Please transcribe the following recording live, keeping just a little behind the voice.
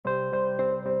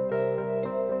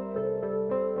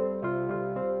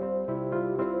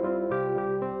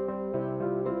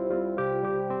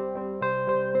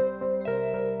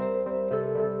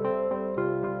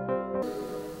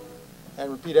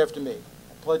Repeat after me.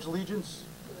 I pledge allegiance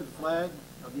to the flag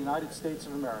of the United States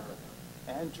of America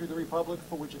and to the republic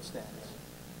for which it stands,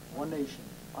 one nation,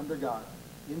 under God,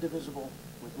 indivisible,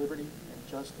 with liberty and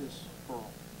justice for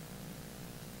all.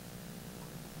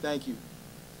 Thank you.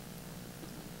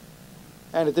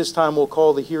 And at this time, we'll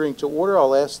call the hearing to order.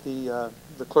 I'll ask the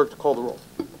clerk to call the roll.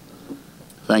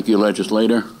 Thank you,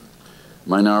 Legislator.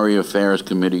 Minority Affairs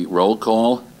Committee roll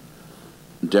call.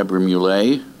 Deborah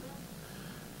Muley.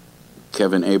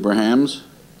 Kevin Abrahams.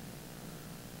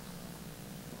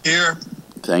 Here.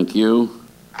 Thank you.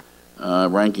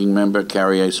 Ranking Member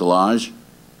Carrie Salage.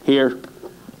 Here.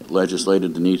 Legislator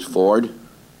Denise Ford.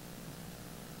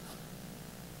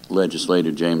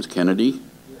 Legislator James Kennedy. Here.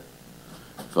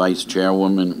 Vice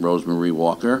Chairwoman Rosemary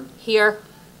Walker. Here.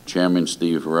 Chairman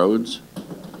Steve Rhodes.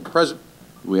 Present.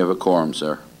 We have a quorum,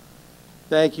 sir.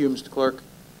 Thank you, Mr. Clerk.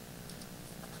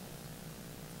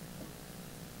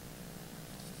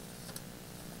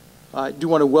 I do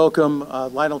want to welcome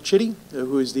Lionel Chitty,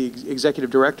 who is the Executive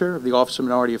Director of the Office of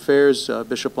Minority Affairs,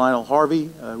 Bishop Lionel Harvey,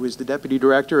 who is the Deputy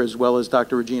Director, as well as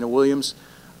Dr. Regina Williams,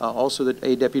 also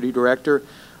a Deputy Director.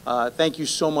 Thank you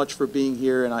so much for being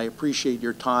here, and I appreciate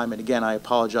your time. And again, I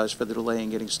apologize for the delay in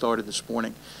getting started this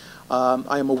morning.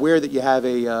 I am aware that you have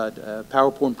a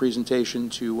PowerPoint presentation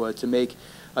to make.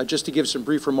 Just to give some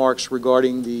brief remarks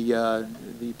regarding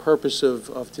the purpose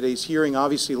of today's hearing.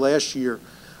 Obviously, last year,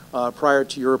 prior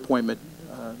to your appointment,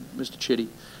 Mr. Chitty,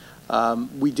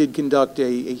 we did conduct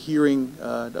a hearing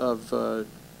of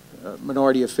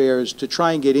Minority Affairs to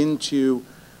try and get into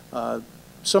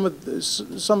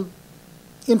some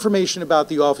information about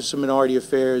the Office of Minority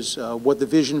Affairs, what the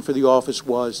vision for the office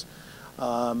was.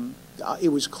 It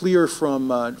was clear from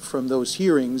those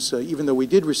hearings, even though we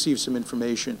did receive some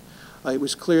information, it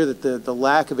was clear that the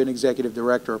lack of an executive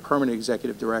director, a permanent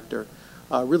executive director,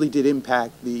 really did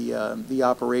impact the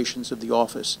operations of the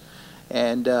office.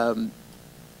 And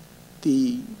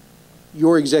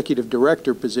your executive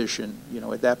director position,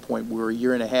 at that point we were a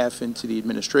year and a half into the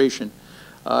administration,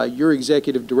 your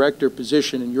executive director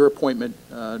position and your appointment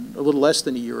a little less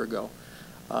than a year ago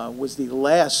was the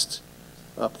last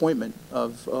appointment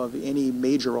of any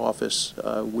major office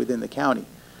within the county.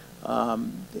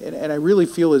 And I really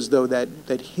feel as though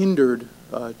that hindered,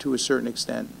 to a certain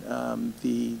extent,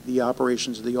 the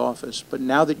operations of the office. But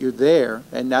now that you're there,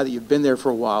 and now that you've been there for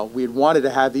a while, we had wanted to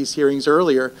have these hearings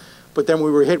earlier, but then we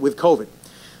were hit with COVID.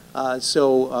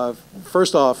 So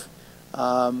first off,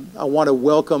 I want to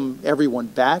welcome everyone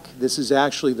back. This is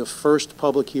actually the first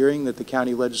public hearing that the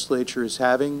county legislature is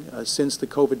having since the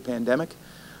COVID pandemic.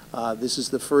 This is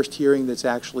the first hearing that's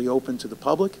actually open to the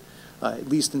public, at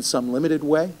least in some limited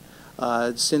way,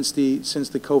 since the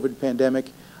COVID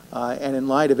pandemic. And in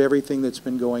light of everything that's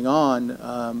been going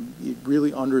on, it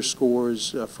really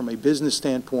underscores, from a business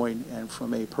standpoint and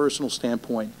from a personal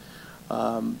standpoint,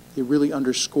 it really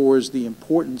underscores the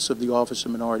importance of the Office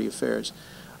of Minority Affairs.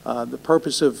 The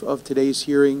purpose of today's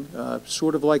hearing,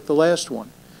 sort of like the last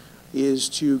one, is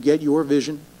to get your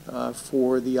vision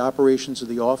for the operations of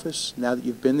the office. Now that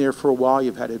you've been there for a while,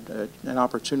 you've had an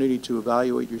opportunity to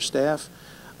evaluate your staff,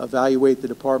 evaluate the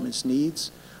department's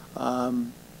needs.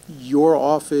 Your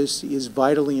office is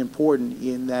vitally important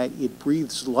in that it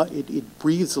breathes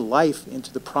life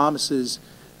into the promises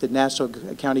that Nassau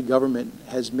County government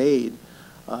has made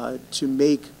to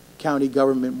make county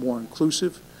government more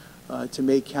inclusive, to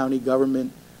make county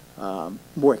government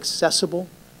more accessible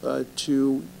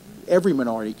to every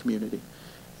minority community.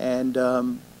 And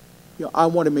I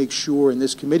want to make sure, and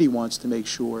this committee wants to make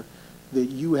sure, that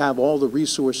you have all the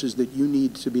resources that you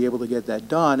need to be able to get that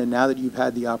done. And now that you've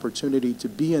had the opportunity to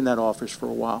be in that office for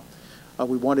a while,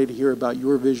 we wanted to hear about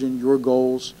your vision, your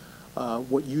goals,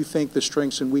 what you think the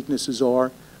strengths and weaknesses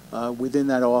are within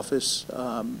that office,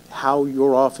 how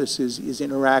your office is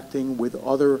interacting with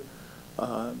other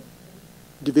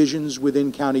divisions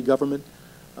within county government,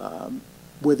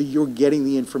 whether you're getting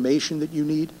the information that you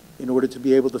need in order to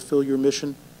be able to fill your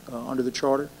mission under the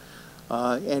charter,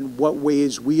 and what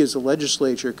ways we as a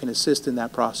legislature can assist in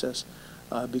that process,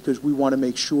 because we want to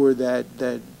make sure that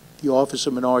the Office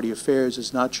of Minority Affairs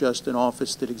is not just an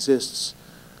office that exists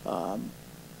on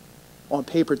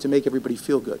paper to make everybody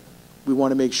feel good. We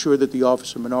want to make sure that the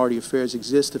Office of Minority Affairs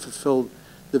exists to fulfill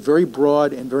the very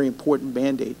broad and very important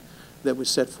mandate that was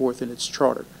set forth in its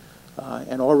charter.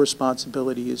 And our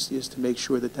responsibility is to make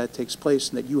sure that that takes place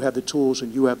and that you have the tools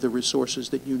and you have the resources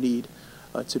that you need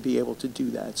to be able to do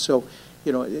that. So,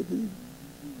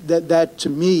 that to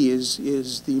me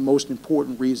is the most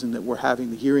important reason that we're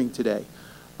having the hearing today,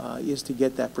 is to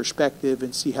get that perspective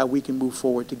and see how we can move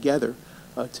forward together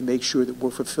to make sure that we're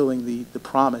fulfilling the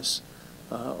promise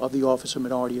of the Office of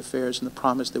Minority Affairs and the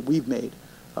promise that we've made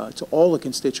to all the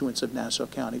constituents of Nassau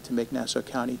County to make Nassau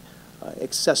County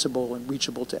accessible and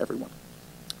reachable to everyone.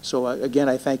 So again,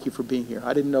 I thank you for being here.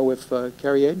 I didn't know if,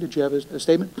 Carrier, did you have a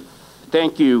statement?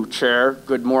 Thank you, Chair.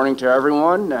 Good morning to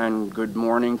everyone, and good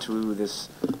morning to this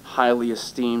highly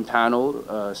esteemed panel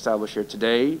established here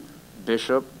today.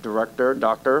 Bishop, Director,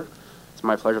 Doctor, it's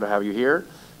my pleasure to have you here.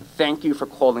 Thank you for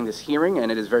calling this hearing,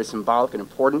 and it is very symbolic and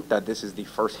important that this is the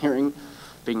first hearing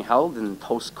being held in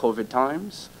post-COVID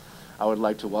times. I would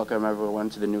like to welcome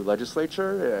everyone to the new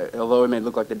legislature. Although it may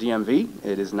look like the DMV,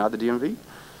 it is not the DMV.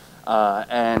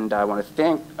 And I want to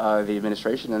thank the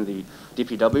administration and the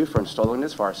DPW for installing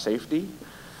this for our safety.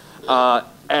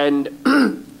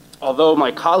 And although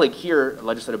my colleague here,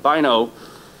 Legislator Bino,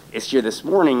 is here this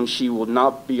morning, she will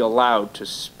not be allowed to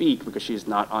speak because she is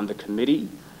not on the committee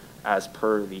as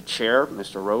per the chair,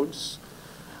 Mr. Rhodes.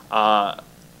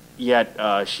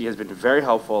 Yet she has been very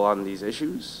helpful on these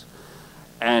issues.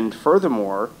 And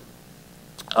furthermore,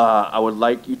 I would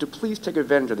like you to please take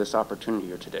advantage of this opportunity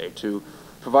here today to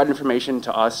provide information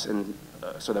to us and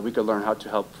so that we could learn how to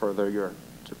help further your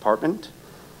department.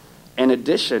 In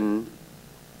addition,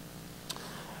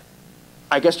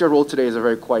 I guess your role today is a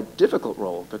very quite difficult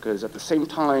role because at the same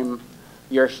time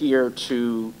you're here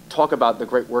to talk about the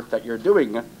great work that you're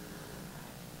doing.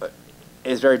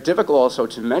 It's very difficult also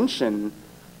to mention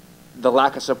the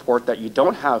lack of support that you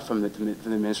don't have from the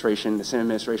administration, the same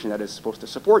administration that is supposed to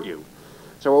support you.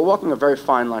 So we're walking a very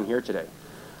fine line here today.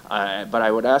 But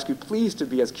I would ask you please to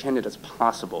be as candid as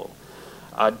possible.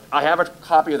 I have a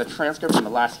copy of the transcript from the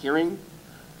last hearing.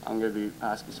 I'm going to be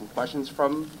asking some questions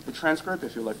from the transcript.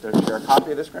 If you'd like to share a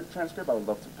copy of this transcript, I would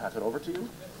love to pass it over to you.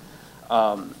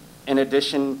 In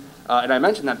addition, and I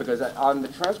mentioned that because on the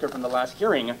transcript from the last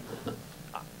hearing,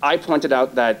 I pointed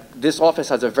out that this office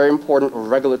has a very important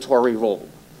regulatory role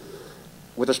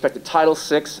with respect to Title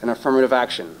VI and affirmative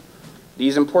action.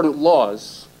 These important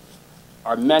laws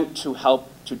are meant to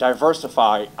help to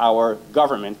diversify our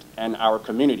government and our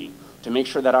community, to make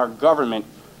sure that our government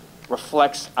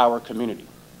reflects our community.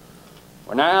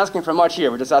 We're not asking for much here,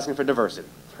 we're just asking for diversity,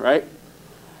 right?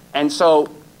 And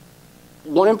so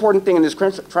one important thing in this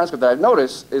transcript that I've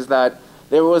noticed is that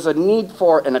there was a need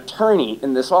for an attorney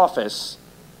in this office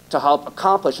to help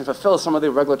accomplish and fulfill some of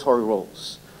the regulatory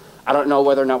roles. I don't know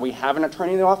whether or not we have an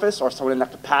attorney in the office or someone in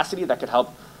that capacity that could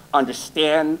help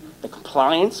understand the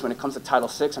compliance when it comes to Title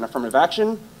VI and affirmative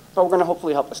action, but we're going to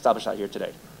hopefully help establish that here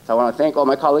today. So I want to thank all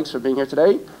my colleagues for being here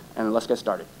today, and let's get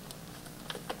started.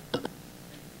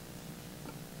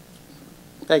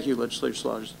 Thank you, Legislator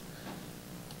Slaughter.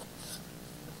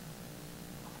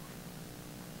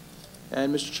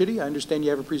 And Mr. Chitty, I understand you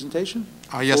have a presentation?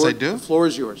 Yes, I do. The floor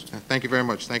is yours. Thank you very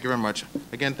much. Thank you very much.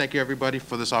 Again, thank you, everybody,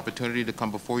 for this opportunity to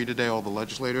come before you today, all the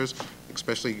legislators,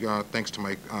 especially thanks to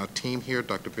my team here,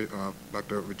 Dr.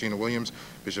 Regina Williams,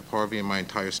 Bishop Harvey, and my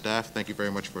entire staff. Thank you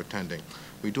very much for attending.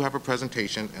 We do have a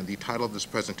presentation, and the title of this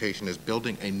presentation is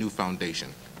Building a New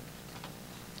Foundation.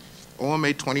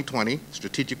 OMA 2020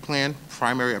 Strategic Plan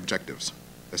Primary Objectives.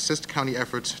 Assist county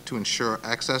efforts to ensure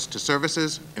access to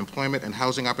services, employment and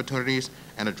housing opportunities,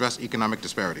 and address economic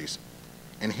disparities.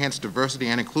 Enhance diversity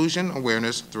and inclusion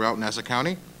awareness throughout Nassau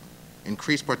County.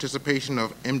 Increase participation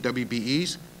of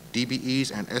MWBEs,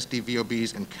 DBEs, and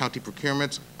SDVOBs in county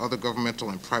procurements, other governmental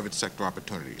and private sector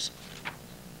opportunities.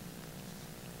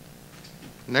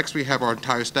 Next, we have our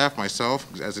entire staff, myself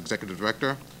as Executive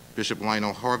Director, Bishop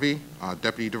Lionel Harvey,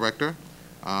 Deputy Director,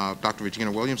 Dr.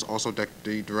 Regina Williams, also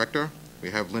Deputy Director. We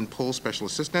have Lynn Poole, Special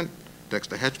Assistant,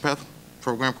 Dexter Hedgepeth,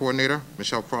 Program Coordinator,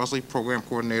 Michelle Crosley, Program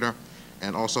Coordinator,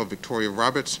 and also Victoria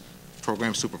Roberts,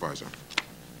 Program Supervisor.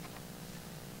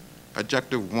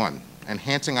 Objective 1,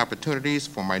 enhancing opportunities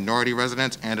for minority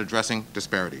residents and addressing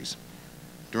disparities.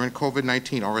 During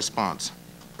COVID-19, our response,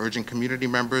 urging community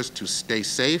members to stay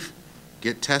safe,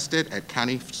 get tested at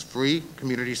county-free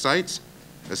community sites,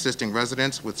 assisting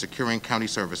residents with securing county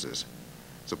services,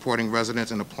 supporting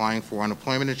residents in applying for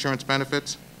unemployment insurance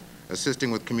benefits,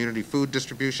 assisting with community food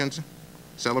distributions,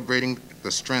 celebrating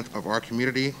the strength of our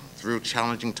community through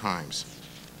challenging times.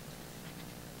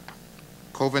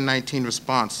 COVID-19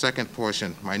 response, second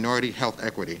portion, minority health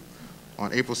equity.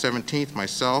 On April 17th,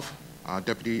 myself,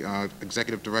 Deputy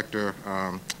Executive Director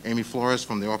Amy Flores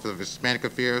from the Office of Hispanic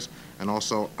Affairs, and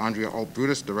also Andrea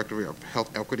Alt-Brutus, Director of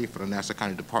Health Equity for the Nassau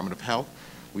County Department of Health.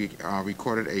 We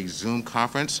recorded a Zoom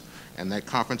conference, and that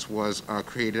conference was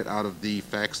created out of the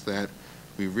facts that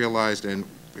we realized, and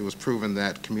it was proven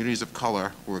that communities of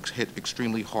color were hit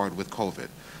extremely hard with COVID.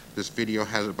 This video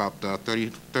has about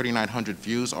 3,900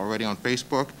 views already on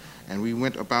Facebook, and we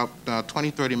went about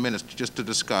 20-30 minutes just to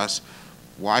discuss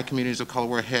why communities of color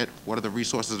were hit, what are the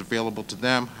resources available to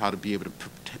them, how to be able to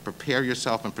prepare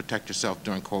yourself and protect yourself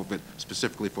during COVID,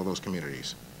 specifically for those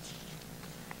communities.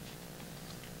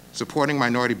 Supporting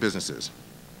minority businesses.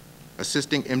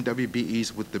 Assisting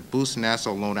MWBEs with the Boost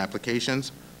Nassau loan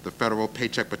applications, the Federal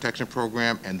Paycheck Protection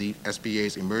Program, and the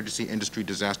SBA's Emergency Industry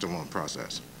Disaster Loan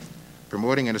process.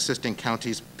 Promoting and assisting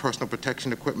counties' personal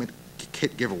protection equipment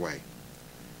kit giveaway.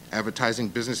 Advising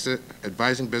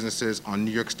businesses on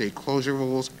New York State closure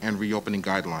rules and reopening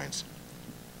guidelines.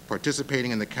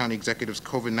 Participating in the County Executive's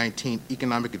COVID-19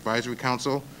 Economic Advisory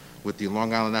Council with the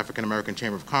Long Island African American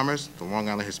Chamber of Commerce, the Long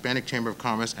Island Hispanic Chamber of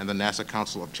Commerce, and the Nassau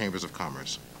Council of Chambers of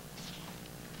Commerce.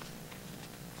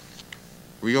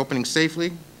 Reopening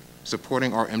safely,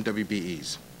 supporting our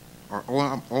MWBEs. Our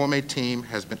OMA team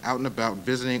has been out and about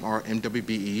visiting our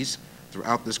MWBEs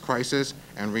throughout this crisis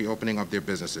and reopening of their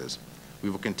businesses. We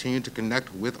will continue to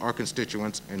connect with our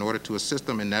constituents in order to assist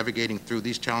them in navigating through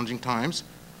these challenging times.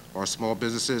 Our small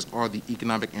businesses are the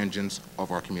economic engines of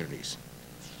our communities.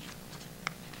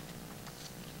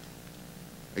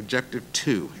 Objective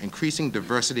 2, increasing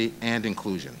diversity and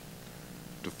inclusion.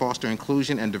 To foster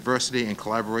inclusion and diversity in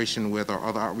collaboration with our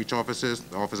other outreach offices,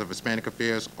 the Office of Hispanic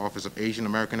Affairs, Office of Asian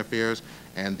American Affairs,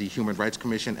 and the Human Rights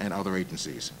Commission and other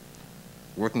agencies.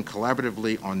 Working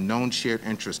collaboratively on known shared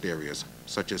interest areas,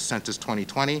 such as Census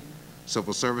 2020,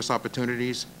 civil service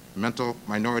opportunities,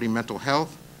 minority mental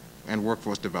health, and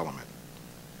workforce development.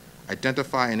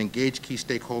 Identify and engage key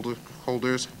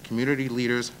stakeholders, community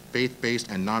leaders, faith-based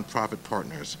and nonprofit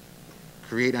partners.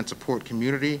 Create and support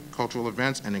community, cultural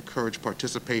events, and encourage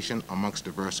participation amongst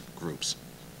diverse groups.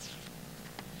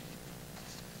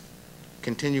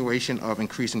 Continuation of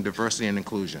increasing diversity and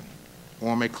inclusion.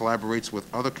 OMA collaborates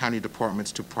with other county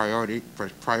departments to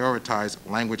prioritize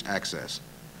language access.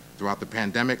 Throughout the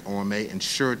pandemic, OMA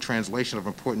ensured translation of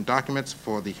important documents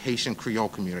for the Haitian Creole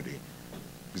community.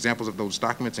 Examples of those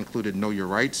documents included Know Your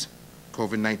Rights,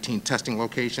 COVID-19 testing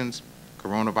locations,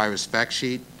 coronavirus fact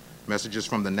sheet, messages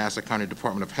from the Nassau County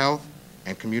Department of Health,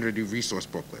 and community resource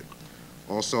booklet.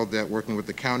 Also, that working with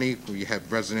the county,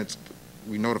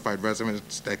 we notified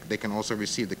residents that they can also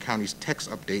receive the county's text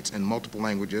updates in multiple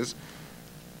languages.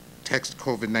 Text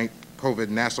COVID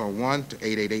Nassau 1 to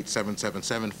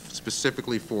 888-777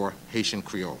 specifically for Haitian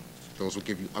Creole. Those will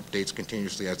give you updates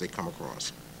continuously as they come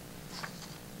across.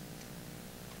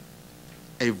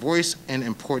 A voice in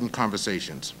important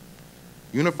conversations.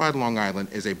 Unified Long Island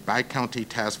is a bi-county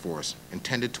task force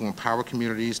intended to empower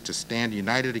communities to stand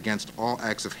united against all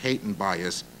acts of hate and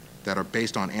bias that are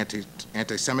based on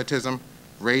anti-Semitism,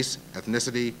 race,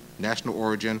 ethnicity, national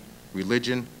origin,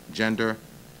 religion, gender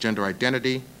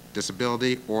identity,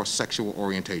 disability, or sexual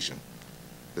orientation.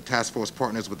 The task force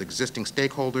partners with existing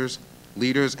stakeholders,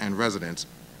 leaders, and residents,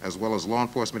 as well as law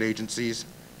enforcement agencies,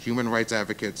 human rights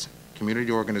advocates,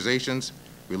 community organizations,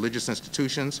 religious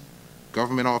institutions,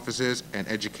 government offices, and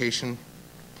education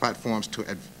platforms to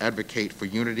advocate for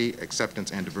unity,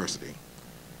 acceptance, and diversity.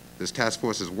 This task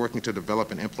force is working to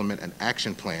develop and implement an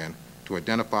action plan to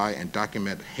identify and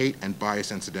document hate and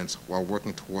bias incidents while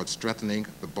working towards strengthening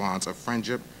the bonds of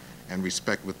friendship and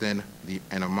respect within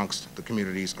and amongst the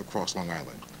communities across Long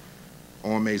Island.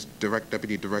 OMA's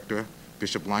Deputy Director,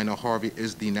 Bishop Lionel Harvey,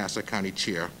 is the Nassau County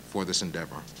Chair for this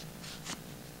endeavor.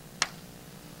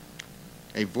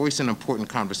 A voice in important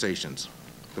conversations.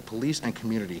 The Police and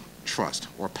Community Trust,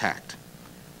 or PACT.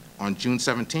 On June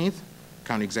 17th,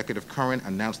 County Executive Curran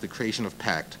announced the creation of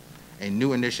PACT, a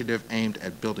new initiative aimed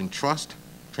at building trust,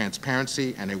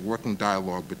 transparency, and a working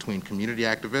dialogue between community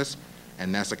activists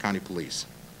and Nassau County Police.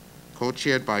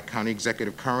 Co-chaired by County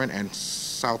Executive Curran and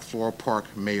South Floral Park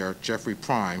Mayor Jeffrey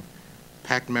Prime,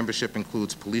 PACT membership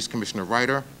includes Police Commissioner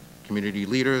Ryder, community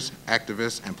leaders,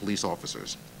 activists, and police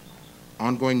officers.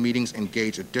 Ongoing meetings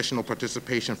engage additional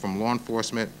participation from law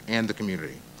enforcement and the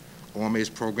community.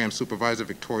 OMA's Program Supervisor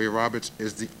Victoria Roberts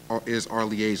is our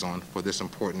liaison for this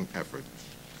important effort.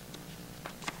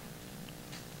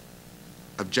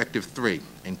 Objective 3,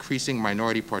 increasing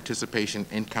minority participation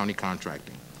in county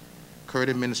contracting. Current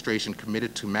administration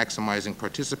committed to maximizing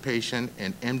participation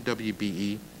in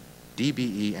MWBE,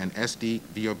 DBE, and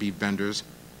SDVOB vendors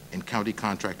in county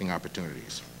contracting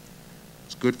opportunities.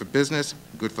 It's good for business,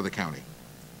 good for the county.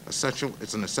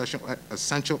 It's an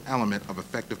essential element of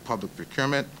effective public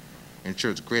procurement,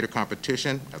 ensures greater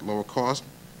competition at lower cost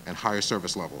and higher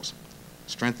service levels,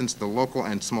 strengthens the local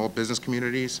and small business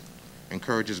communities,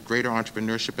 encourages greater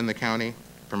entrepreneurship in the county,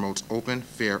 promotes open,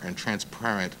 fair, and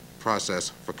transparent process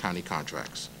for county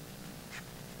contracts.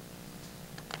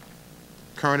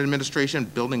 Current administration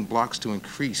building blocks to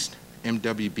increase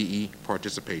MWBE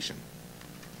participation.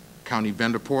 County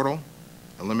vendor portal,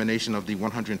 elimination of the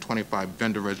 $125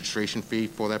 vendor registration fee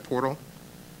for that portal,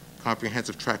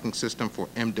 comprehensive tracking system for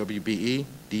MWBE,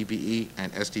 DBE,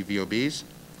 and SDVOBs,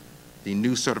 the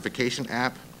new certification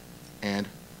app, and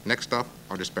next up,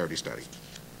 our disparity study.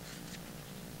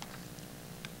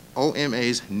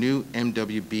 OMA's new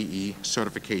MWBE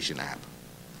certification app.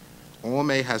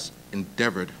 OMA has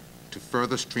endeavored to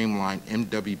further streamline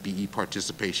MWBE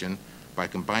participation by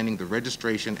combining the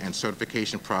registration and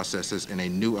certification processes in a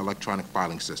new electronic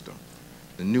filing system.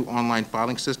 The new online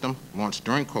filing system, launched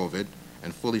during COVID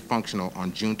and fully functional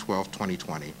on June 12,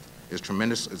 2020,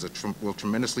 will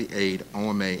tremendously aid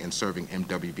OMA in serving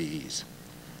MWBEs.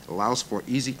 It allows for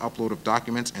easy upload of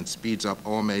documents and speeds up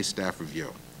OMA staff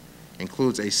review.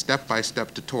 Includes a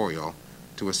step-by-step tutorial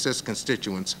to assist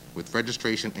constituents with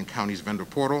registration in county's vendor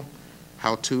portal,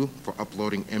 how-to for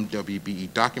uploading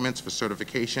MWBE documents for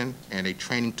certification, and a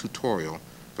training tutorial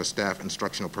for staff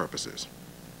instructional purposes.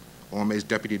 OMA's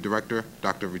Deputy Director,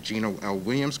 Dr. Regina L.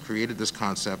 Williams, created this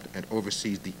concept and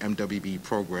oversees the MWBE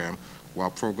program,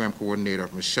 while Program Coordinator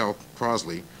Michelle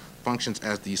Crosley functions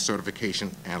as the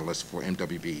certification analyst for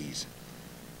MWBEs.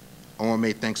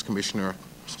 OMA thanks Commissioner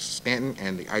Stanton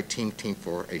and the I-Team team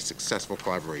for a successful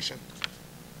collaboration.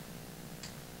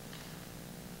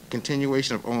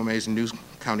 Continuation of OMA's new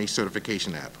county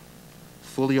certification app.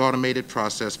 Fully automated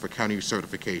process for county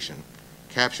certification.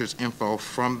 Captures info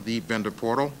from the vendor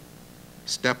portal.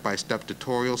 Step-by-step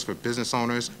tutorials for business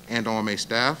owners and OMA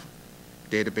staff.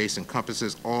 Database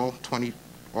encompasses all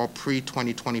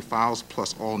pre-2020 files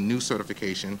plus all new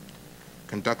certification.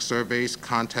 Conduct surveys,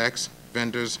 contacts,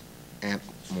 vendors, and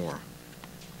more.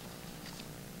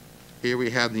 Here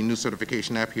we have the new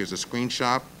certification app. Here's a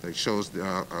screenshot that shows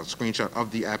a screenshot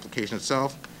of the application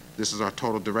itself. This is our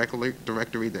total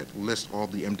directory that lists all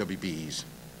the MWBEs.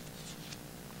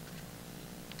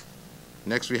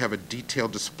 Next, we have a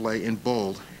detailed display in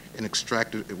bold and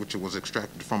which was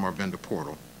extracted from our vendor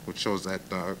portal, which shows that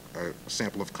a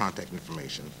sample of contact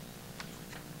information.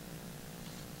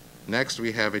 Next,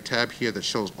 we have a tab here that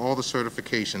shows all the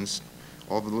certifications,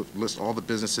 lists all the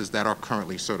businesses that are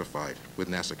currently certified with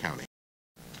Nassau County.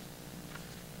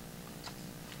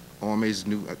 OMA's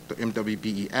new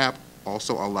MWBE app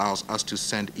also allows us to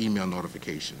send email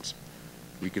notifications.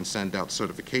 We can send out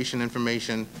certification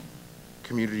information,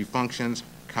 community functions,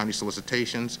 county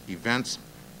solicitations, events,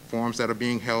 forums that are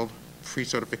being held,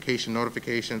 pre-certification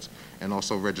notifications, and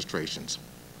also registrations.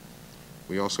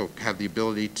 We also have the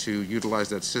ability to utilize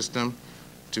that system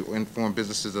to inform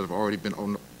businesses that have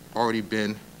already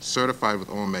been certified with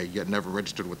OMA yet never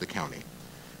registered with the county,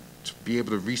 to be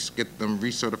able to get them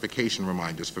recertification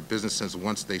reminders for businesses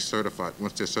once their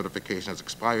certification has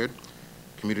expired,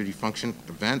 community function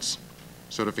events,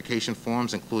 certification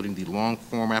forms including the long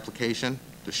form application,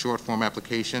 the short form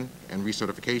application, and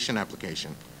recertification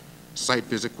application, site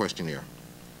visit questionnaire.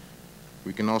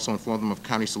 We can also inform them of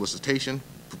county solicitation,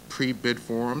 pre-bid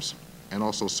forums, and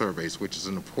also surveys, which is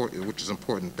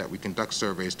important that we conduct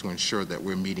surveys to ensure that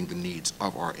we're meeting the needs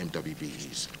of our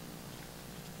MWBEs.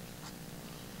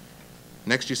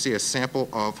 Next, you see a sample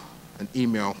of an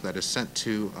email that is sent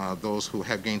to those who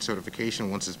have gained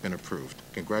certification once it's been approved,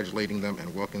 congratulating them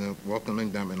and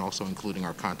welcoming them, and also including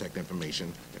our contact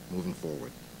information moving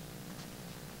forward.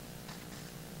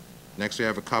 Next, we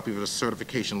have a copy of the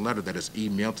certification letter that is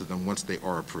emailed to them once they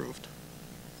are approved.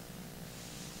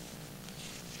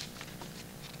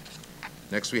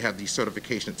 Next, we have the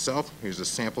certification itself. Here's a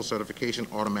sample certification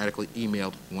automatically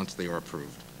emailed once they are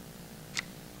approved.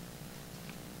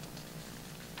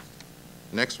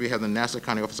 Next, we have the Nassau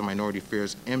County Office of Minority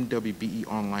Affairs MWBE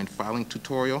Online Filing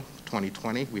Tutorial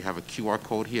 2020. We have a QR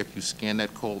code here. If you scan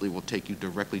that code, it will take you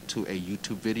directly to a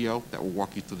YouTube video that will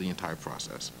walk you through the entire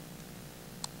process.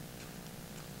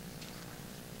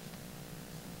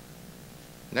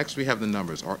 Next, we have the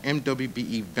numbers. Our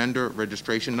MWBE vendor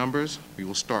registration numbers. We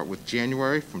will start with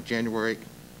January, from January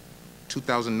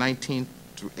 2019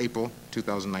 through April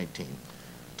 2019.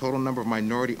 Total number of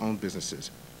minority-owned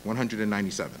businesses,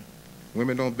 197.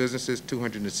 Women-owned businesses,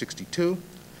 262.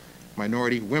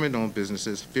 Minority women-owned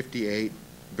businesses, 58.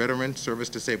 Veteran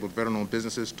service-disabled veteran-owned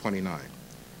businesses, 29.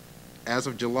 As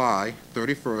of July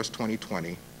 31st,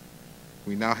 2020,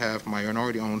 we now have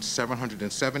minority-owned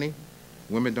 770,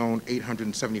 women-owned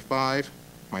 875,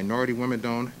 minority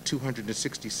women-owned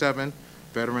 267,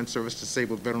 veteran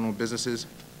service-disabled veteran-owned businesses,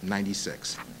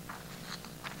 96.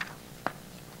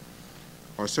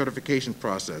 Our certification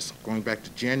process, going back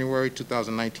to January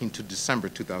 2019 to December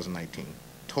 2019.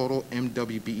 Total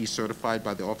MWBE certified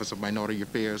by the Office of Minority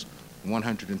Affairs,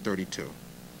 132.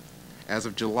 As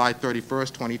of July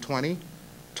 31st, 2020,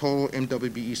 Total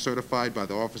MWBE certified by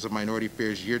the Office of Minority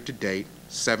Affairs year to date,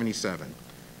 77.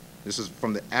 This is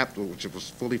from the app, which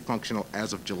was fully functional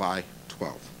as of July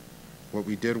 12th. What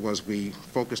we did was we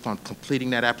focused on completing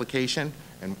that application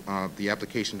and the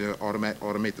application to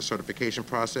automate the certification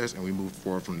process, and we moved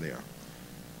forward from there.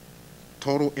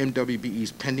 Total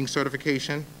MWBE's pending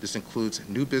certification, this includes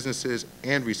new businesses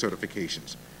and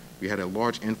recertifications. We had a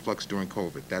large influx during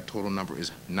COVID. That total number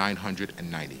is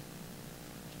 990.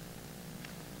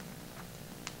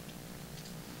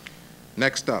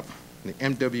 Next up, the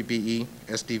MWBE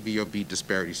SDVOB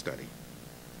disparity study.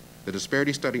 The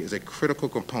disparity study is a critical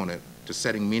component to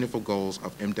setting meaningful goals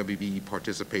of MWBE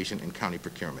participation in county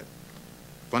procurement.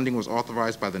 Funding was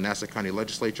authorized by the Nassau County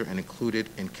Legislature and included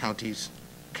in county's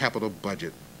capital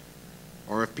budget.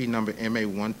 RFP number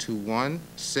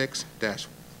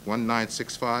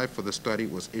MA1216-1965 for the study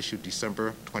was issued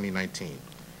December 2019.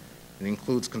 It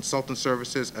includes consultant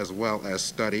services as well as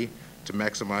study to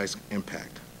maximize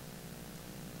impact.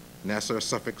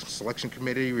 Nassau-Suffolk Selection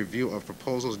Committee review of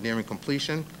proposals nearing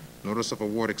completion. Notice of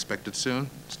award expected soon.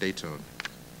 Stay tuned.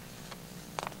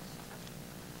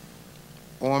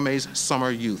 OMA's Summer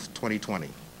Youth 2020.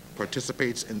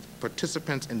 Participants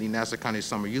in the Nassau County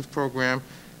Summer Youth Program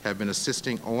have been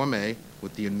assisting OMA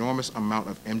with the enormous amount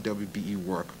of MWBE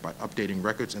work by updating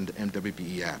records in the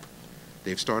MWBE app.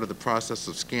 They've started the process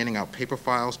of scanning out paper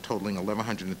files totaling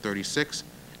 1,136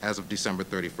 as of December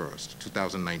 31st,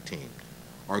 2019.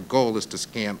 Our goal is to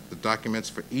scan the documents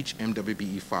for each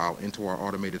MWBE file into our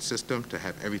automated system to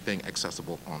have everything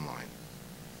accessible online.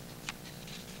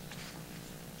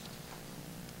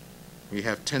 We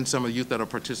have 10 summer youth that are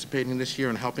participating this year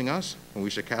and helping us.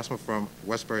 Moesha Kasma from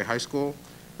Westbury High School,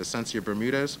 Essencia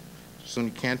Bermudez,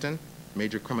 SUNY Canton,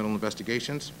 Major Criminal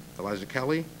Investigations, Elijah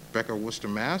Kelly, Becker Worcester,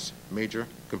 Mass, Major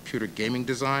Computer Gaming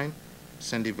Design,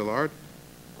 Cindy Villard,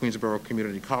 Queensborough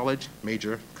Community College,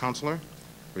 Major Counselor,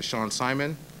 Rashawn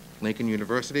Simon, Lincoln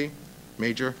University,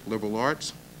 Major Liberal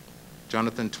Arts,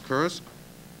 Jonathan Tukurs,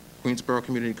 Queensborough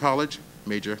Community College,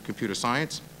 Major Computer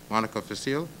Science, Monica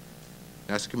Facile,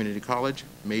 Nassau Community College,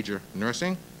 Major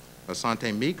Nursing,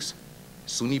 Asante Meeks,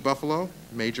 SUNY Buffalo,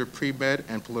 Major Pre-Med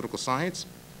and Political Science,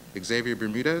 Xavier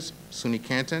Bermudez, SUNY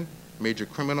Canton, Major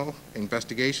Criminal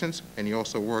Investigations, and he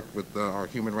also worked with our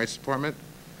Human Rights Department,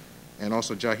 and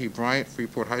also Jahi Bryant,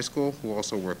 Freeport High School, who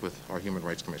also worked with our Human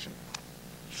Rights Commission.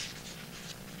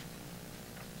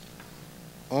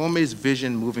 OMA's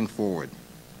vision moving forward: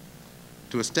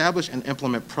 to establish and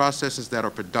implement processes that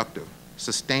are productive,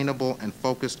 sustainable, and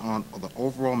focused on the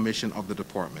overall mission of the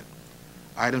department.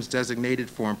 Items designated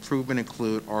for improvement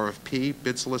include RFP,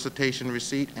 bid solicitation,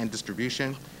 receipt, and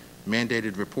distribution,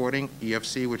 mandated reporting,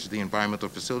 EFC, which is the Environmental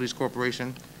Facilities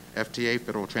Corporation, FTA,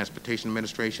 Federal Transportation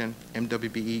Administration,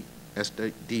 MWBE,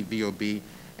 SDVOB,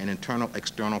 and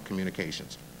internal-external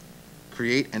communications.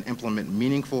 Create and implement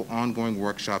meaningful ongoing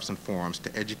workshops and forums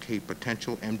to educate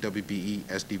potential MWBE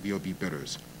SDVOB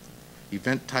bidders.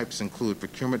 Event types include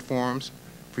procurement forums,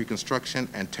 pre-construction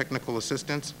and technical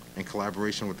assistance in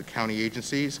collaboration with the county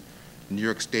agencies, New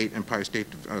York State Empire State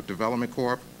Development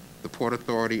Corp., the Port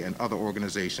Authority, and other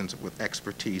organizations with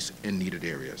expertise in needed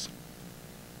areas.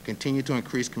 Continue to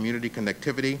increase community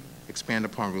connectivity, expand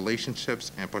upon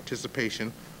relationships and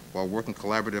participation while working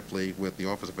collaboratively with the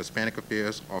Office of Hispanic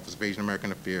Affairs, Office of Asian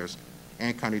American Affairs,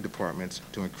 and county departments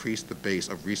to increase the base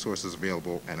of resources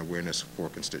available and awareness for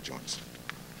constituents.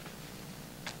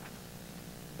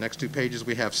 Next two pages,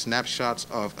 we have snapshots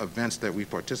of events that we're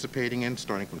participating in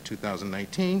starting from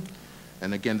 2019.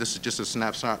 And again, this is just a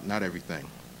snapshot, not everything.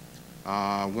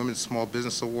 Women's Small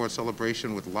Business Award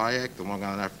celebration with LIAC, the Long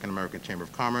Island African American Chamber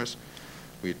of Commerce.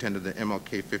 We attended the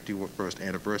MLK 51st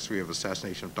anniversary of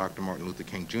assassination of Dr. Martin Luther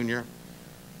King Jr.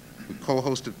 We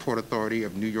co-hosted Port Authority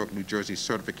of New York, New Jersey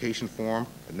Certification Forum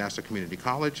at Nassau Community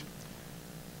College.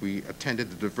 We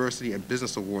attended the Diversity and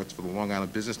Business Awards for the Long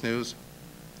Island Business News.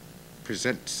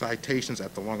 Present citations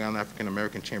at the Long Island African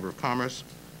American Chamber of Commerce.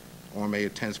 OMA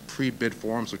attends pre-bid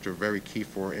forums, which are very key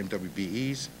for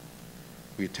MWBEs.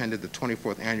 We attended the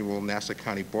 24th Annual Nassau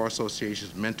County Bar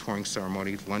Association's Mentoring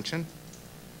Ceremony Luncheon.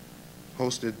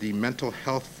 Hosted the Mental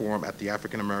Health Forum at the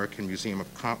African American Museum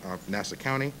of Nassau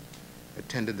County.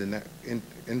 Attended the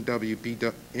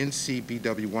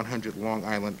NCBW 100 Long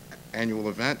Island annual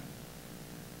event.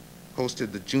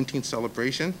 Hosted the Juneteenth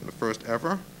celebration, the first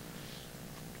ever,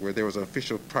 where there was an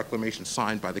official proclamation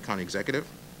signed by the county executive.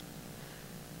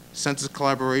 Census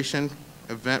collaboration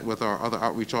event with our other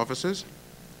outreach offices.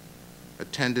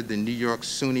 Attended the New York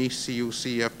SUNY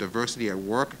CUCF Diversity at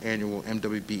Work annual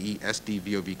MWBE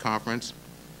SDVOB conference.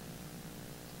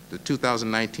 The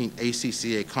 2019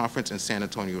 ACCA conference in San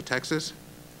Antonio, Texas.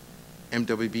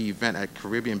 MWB event at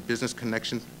Caribbean Business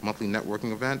Connection monthly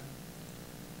networking event,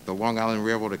 the Long Island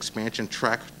Railroad Expansion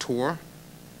Track Tour,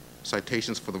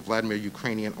 citations for the Vladimir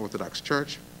Ukrainian Orthodox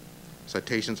Church,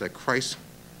 citations at Christ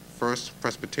First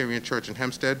Presbyterian Church in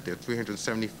Hempstead, their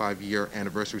 375-year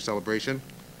anniversary celebration,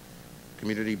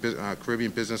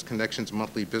 Caribbean Business Connections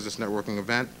monthly business networking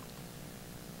event,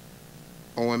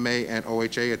 OMA and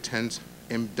OHA attends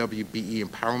MWBE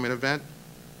Empowerment event.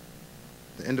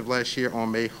 The end of last year,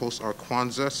 OMA hosts our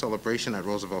Kwanzaa celebration at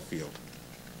Roosevelt Field.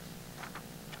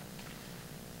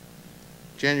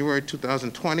 January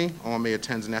 2020, OMA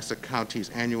attends Nassau County's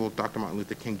annual Dr. Martin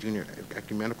Luther King Jr.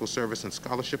 Ecumenical Service and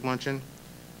Scholarship Luncheon.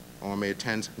 OMA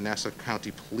attends Nassau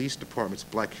County Police Department's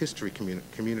Black History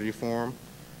Community Forum.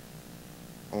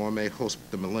 OMA hosts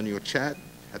the Millennial Chat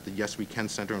at the Yes We Can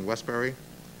Center in Westbury.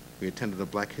 We attended a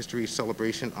Black History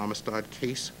Celebration Amistad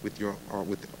case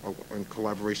in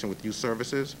collaboration with Youth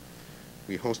Services.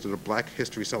 We hosted a Black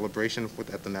History Celebration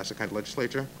at the Nassau County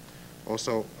Legislature.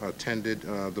 Also attended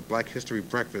the Black History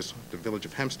Breakfast at the Village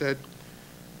of Hempstead.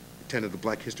 Attended the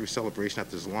Black History Celebration at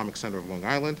the Islamic Center of Long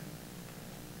Island.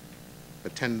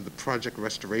 Attended the Project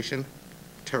Restoration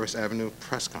Terrace Avenue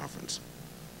Press Conference.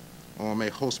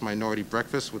 OMA hosts Minority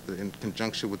Breakfast in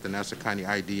conjunction with the Nassau County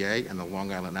IDA and the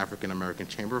Long Island African American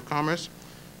Chamber of Commerce.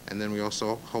 And then we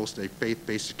also host a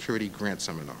faith-based security grant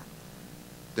seminar.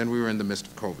 Then we were in the midst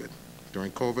of COVID.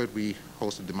 During COVID, we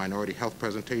hosted the Minority Health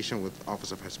presentation with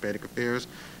Office of Hispanic Affairs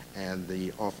and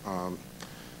the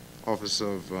Office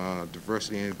of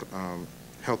Diversity and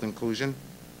Health Inclusion,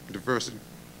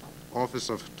 Office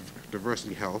of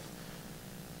Diversity Health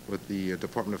with the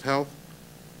Department of Health.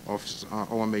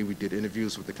 OMA, we did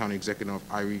interviews with the county executive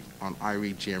on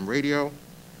IRE Jam Radio.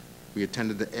 We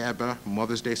attended the ABBA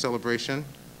Mother's Day celebration.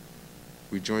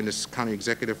 We joined the county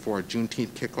executive for a Juneteenth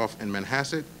kickoff in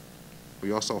Manhasset.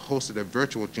 We also hosted a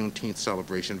virtual Juneteenth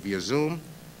celebration via Zoom.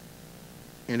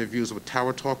 Interviews with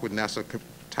Tower Talk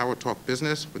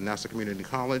Business with Nassau Community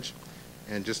College.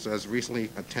 And just as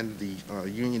recently attended the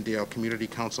Uniondale Community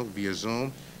Council via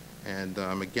Zoom. And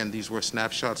again, these were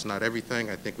snapshots, not everything.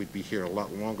 I think we'd be here a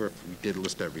lot longer if we did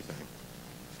list everything.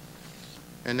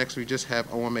 And next, we just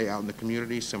have OMA out in the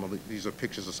community. These are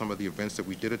pictures of some of the events that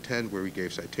we did attend, where we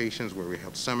gave citations, where we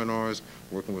held seminars,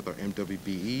 working with our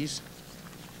MWBEs,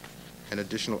 and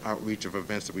additional outreach of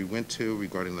events that we went to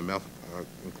regarding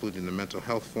including the Mental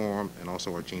Health Forum and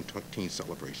also our Juneteenth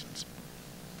celebrations.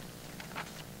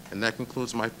 And that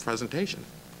concludes my presentation.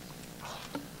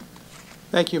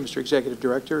 Thank you, Mr. Executive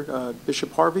Director.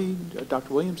 Bishop Harvey,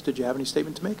 Dr. Williams, did you have any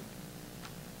statement to make?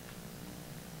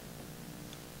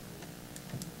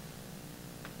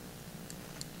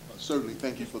 Certainly,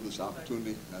 thank you for this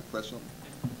opportunity. Can I press something?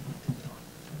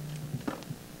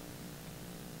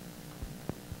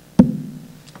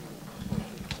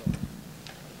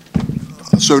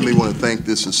 I certainly want to thank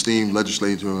this esteemed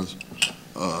legislators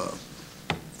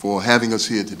for having us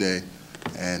here today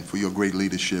and for your great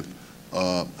leadership.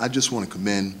 I just want to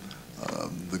commend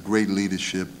the great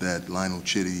leadership that Lionel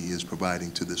Chitty is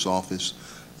providing to this office.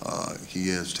 He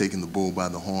has taken the bull by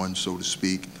the horn, so to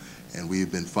speak, and we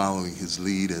have been following his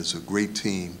lead as a great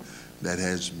team that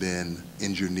has been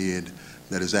engineered,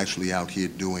 that is actually out here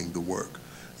doing the work.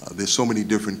 There's so many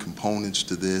different components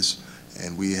to this,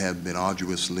 and we have been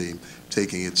arduously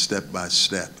taking it step by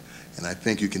step. And I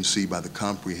think you can see by the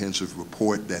comprehensive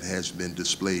report that has been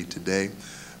displayed today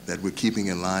that we're keeping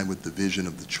in line with the vision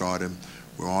of the charter.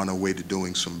 We're on our way to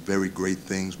doing some very great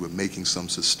things. We're making some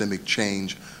systemic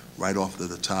change right off to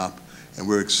the top, and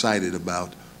we're excited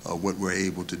about what we're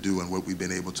able to do and what we've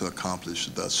been able to accomplish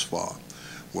thus far.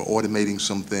 We're automating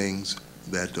some things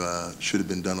that should have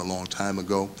been done a long time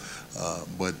ago,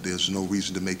 but there's no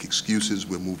reason to make excuses.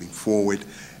 We're moving forward,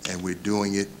 and we're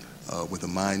doing it with a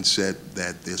mindset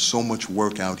that there's so much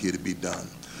work out here to be done.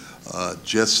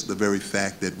 Just the very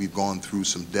fact that we've gone through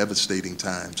some devastating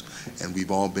times and we've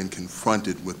all been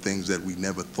confronted with things that we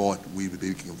never thought we would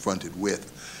be confronted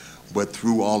with. But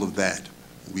through all of that,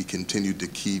 we continue to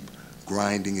keep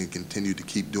grinding and continue to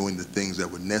keep doing the things that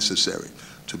were necessary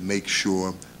to make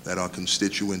sure that our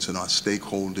constituents and our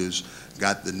stakeholders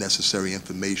got the necessary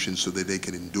information so that they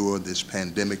can endure this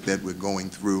pandemic that we're going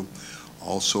through.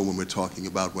 Also, when we're talking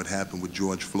about what happened with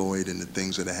George Floyd and the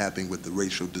things that are happening with the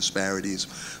racial disparities,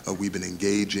 we've been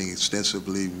engaging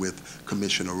extensively with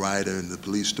Commissioner Ryder and the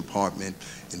police department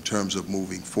in terms of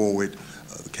moving forward.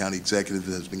 The county executive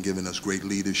has been giving us great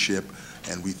leadership,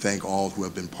 and we thank all who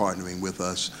have been partnering with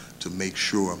us to make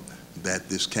sure that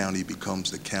this county becomes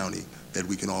the county that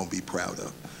we can all be proud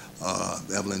of.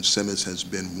 Evelyn Simmons has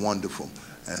been wonderful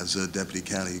as a deputy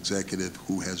county executive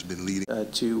who has been leading.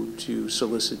 To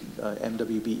solicit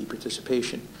MWBE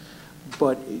participation.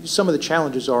 But some of the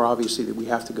challenges are obviously that we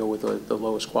have to go with the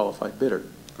lowest qualified bidder,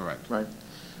 Correct. right?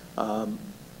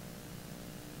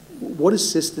 What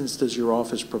assistance does your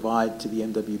office provide to the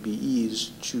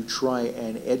MWBEs to try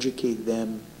and educate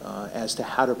them as to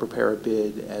how to prepare a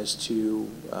bid, as to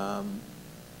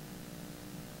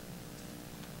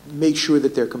make sure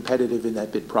that they're competitive in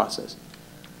that bid process?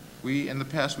 In the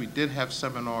past, we did have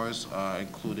seminars,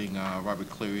 including Robert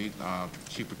Cleary,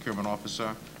 Chief Procurement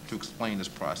Officer, to explain this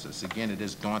process. Again, it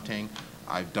is daunting.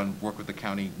 I've done work with the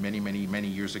county many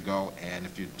years ago, and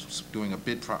if you're doing a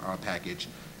bid package,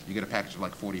 you get a package of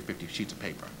like 40, 50 sheets of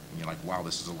paper. And you're like, wow,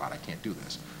 this is a lot, I can't do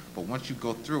this. But once you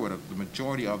go through it, the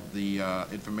majority of the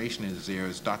information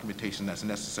is documentation that's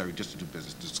necessary just to do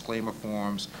business. Disclaimer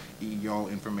forms,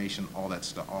 EEO information, all that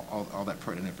stuff, all that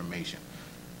pertinent information.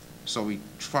 So we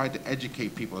tried to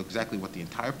educate people exactly what the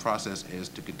entire process is,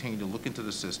 to continue to look into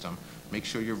the system, make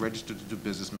sure you're registered to do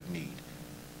business need,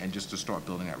 and just to start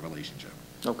building that relationship.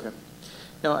 Okay.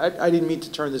 Now, I didn't mean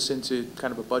to turn this into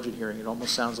kind of a budget hearing. It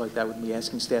almost sounds like that would be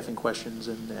asking staffing questions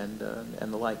and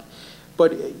the like.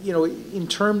 But, you know, in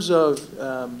terms of,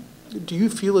 do you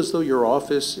feel as though your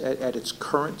office at its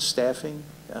current staffing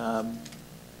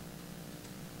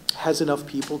has enough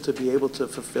people to be able to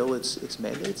fulfill its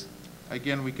mandates?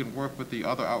 Again, we can work with the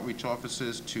other outreach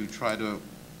offices to try to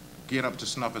get up to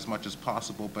snuff as much as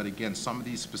possible, but again, some of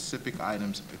these specific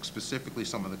items, specifically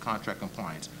some of the contract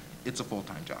compliance, it's a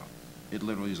full-time job. It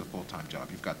literally is a full-time job.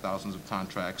 You've got thousands of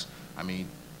contracts. I mean,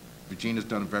 Regina's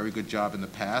done a very good job in the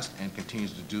past and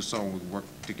continues to do so, and we work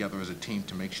together as a team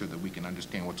to make sure that we can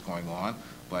understand what's going on,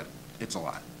 but it's a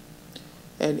lot.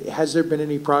 And has there been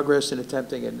any progress in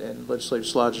attempting, and Legislator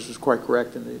Slodges was quite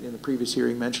correct in the previous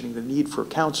hearing mentioning the need for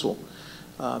counsel.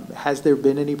 Has there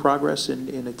been any progress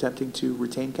in attempting to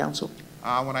retain counsel?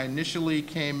 When I initially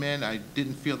came in, I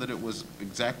didn't feel that it was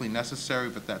exactly necessary,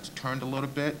 but that's turned a little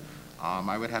bit.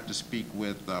 I would have to speak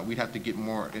with, we'd have to get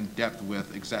more in depth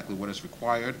with exactly what is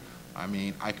required. I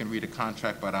mean, I can read a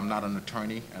contract, but I'm not an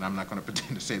attorney, and I'm not going to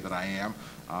pretend to say that I am.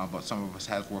 But some of us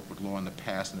have worked with law in the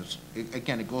past, and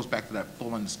again, it goes back to that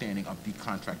full understanding of the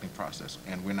contracting process,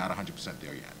 and we're not 100%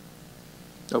 there yet.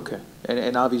 Okay,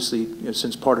 and obviously, you know,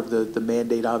 since part of the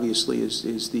mandate obviously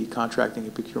is the contracting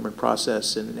and procurement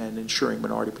process and ensuring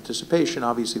minority participation,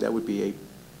 obviously that would be a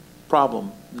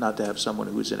problem not to have someone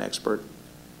who is an expert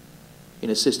in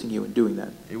assisting you in doing that.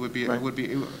 It would be, right?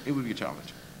 it would be a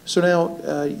challenge. So now,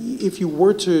 if you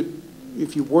were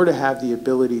to have the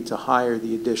ability to hire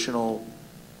the additional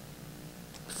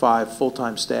 5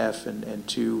 full-time staff and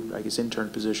 2, I guess, intern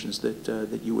positions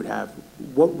that you would have,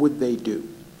 what would they do?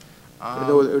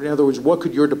 In other words, what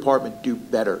could your department do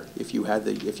better if you had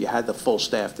the full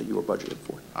staff that you were budgeted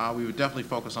for? We would definitely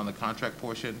focus on the contract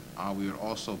portion. We would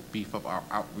also beef up our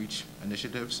outreach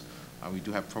initiatives. We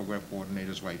do have program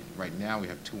coordinators right now. We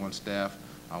have 2 on staff.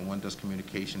 One does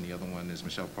communication. The other one is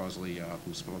Michelle Parsley,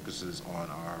 who focuses on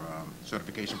our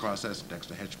certification process.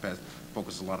 Dexter Hedgepeth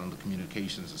focuses a lot on the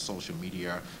communications and social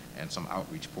media and some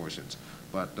outreach portions.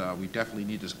 But we definitely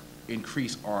need to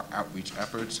increase our outreach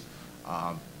efforts.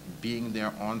 Being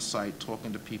there on site,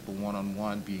 talking to people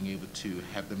one-on-one, being able to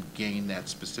have them gain that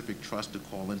specific trust to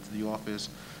call into the office,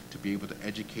 to be able to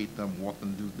educate them, walk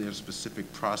them through their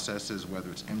specific processes, whether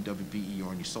it's MWBE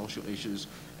or any social issues,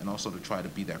 and also to try to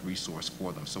be that resource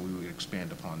for them. So we would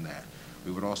expand upon that.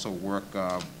 We would also work,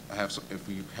 if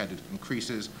we had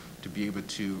increases, to be able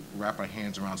to wrap our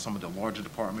hands around some of the larger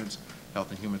departments. Health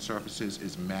and Human Services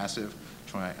is massive,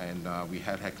 we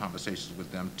had conversations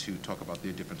with them to talk about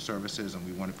their different services, and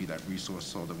we want to be that resource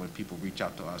so that when people reach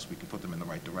out to us, we can put them in the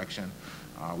right direction.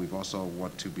 We've also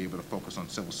want to be able to focus on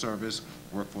civil service,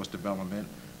 workforce development.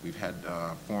 We've had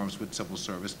forums with civil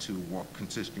service to walk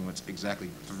constituents exactly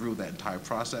through that entire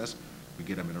process. We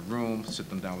get them in a room, sit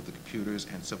them down with the computers,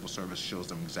 and civil service shows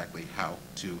them exactly how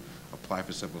to apply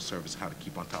for civil service, how to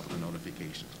keep on top of the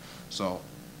notifications. So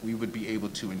we would be able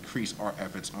to increase our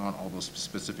efforts on all those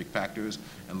specific factors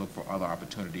and look for other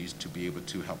opportunities to be able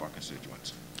to help our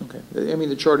constituents. Okay. I mean,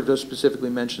 the charter does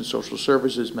specifically mention social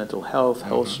services, mental health,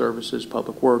 health services,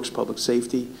 public works, public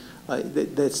safety.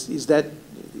 Is that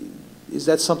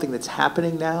something that's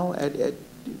happening now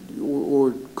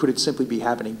or could it simply be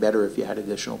happening better if you had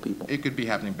additional people? It could be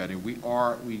happening better.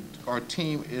 Our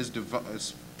team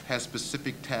has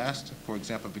specific tasks. For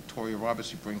example, Victoria Roberts,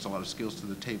 she brings a lot of skills to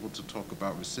the table to talk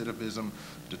about recidivism,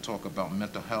 to talk about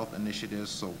mental health initiatives.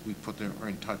 So we put them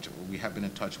in touch. We have been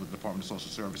in touch with the Department of Social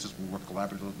Services. We work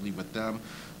collaboratively with them.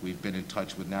 We've been in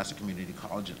touch with Nassau Community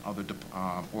College and other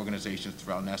organizations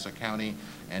throughout Nassau County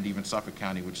and even Suffolk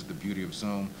County, which is the beauty of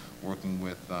Zoom, working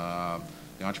with the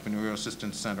Entrepreneurial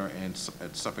Assistance Center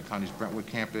at Suffolk County's Brentwood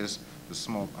campus, the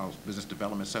Small Business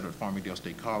Development Center at Farmingdale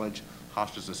State College,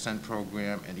 Hospice Ascent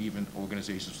Program, and even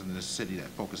organizations within the city that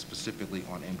focus specifically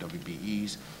on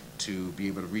MWBEs to be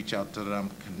able to reach out to them,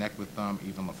 connect with them,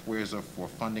 even LaFuerza for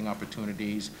funding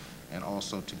opportunities, and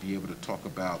also to be able to talk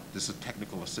about this is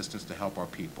technical assistance to help our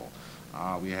people.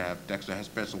 We have Dexter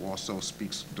Hesper, who also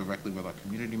speaks directly with our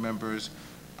community members.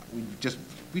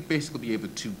 We'd basically be able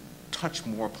to touch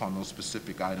more upon those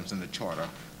specific items in the charter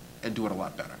and do it a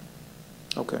lot better.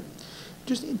 Okay.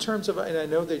 Just in terms of, and I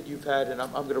know that you've had, and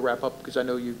I'm going to wrap up because I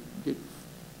know you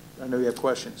have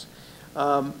questions.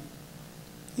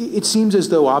 It seems as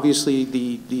though obviously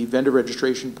the vendor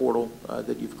registration portal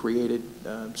that you've created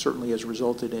certainly has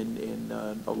resulted in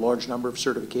a large number of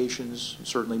certifications,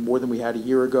 certainly more than we had a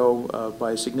year ago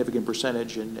by a significant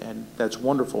percentage, and that's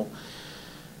wonderful.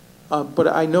 But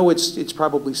I know it's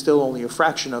probably still only a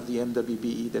fraction of the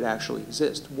MWBE that actually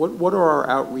exists. What are our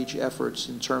outreach efforts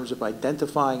in terms of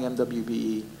identifying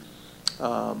MWBE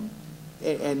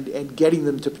and getting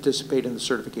them to participate in the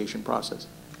certification process?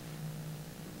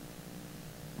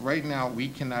 Right now, we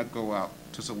cannot go out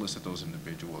to solicit those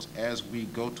individuals. As we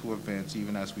go to events,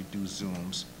 even as we do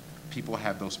Zooms, people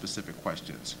have those specific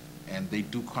questions. And they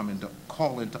do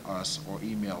call into us or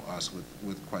email us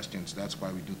with questions. That's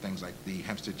why we do things like the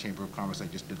Hempstead Chamber of Commerce I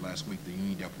just did last week, the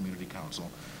Uniondale Community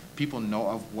Council. People know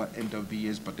of what MWB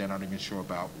is, but they're not even sure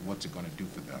about what's it going to do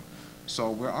for them. So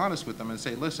we're honest with them and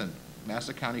say, listen,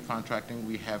 Nassau County contracting,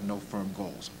 we have no firm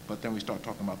goals. But then we start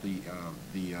talking about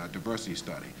the diversity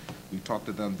study. We talk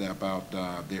to them about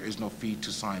there is no fee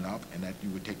to sign up, and that you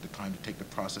would take the time to take the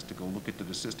process to go look into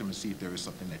the system and see if there is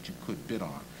something that you could bid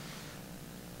on.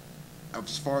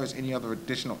 As far as any other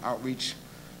additional outreach,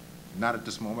 not at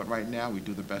this moment right now. We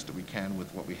do the best that we can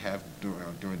with what we have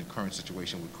during the current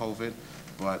situation with COVID.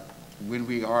 But when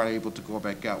we are able to go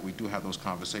back out, we do have those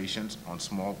conversations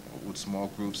with small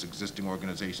groups, existing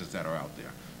organizations that are out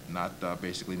there. Not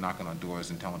basically knocking on doors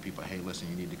and telling people, hey, listen,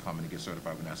 you need to come in and get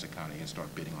certified with Nassau County and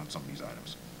start bidding on some of these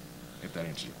items, if that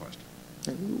answers your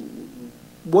question.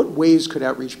 What ways could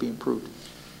outreach be improved?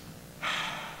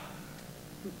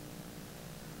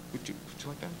 Would you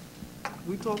like that?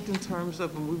 We talked in terms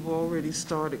of, and we've already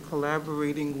started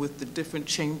collaborating with the different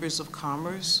chambers of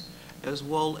commerce, as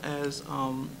well as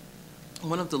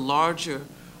one of the larger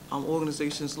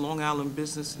organizations, Long Island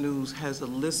Business News, has a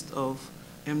list of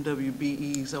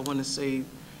MWBEs, I want to say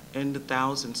in the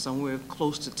thousands, somewhere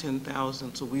close to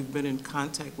 10,000. So we've been in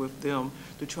contact with them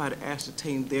to try to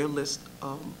ascertain their list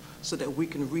so that we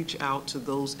can reach out to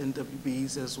those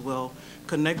MWBs as well.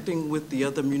 Connecting with the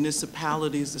other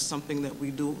municipalities is something that we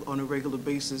do on a regular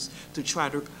basis to try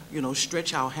to,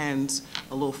 stretch our hands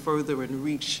a little further and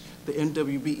reach the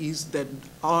MWBEs that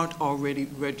aren't already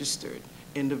registered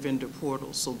in the vendor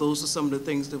portal. So those are some of the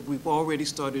things that we've already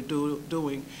started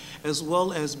doing, as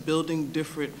well as building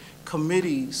different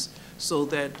committees so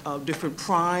that different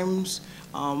primes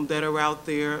that are out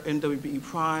there, MWBE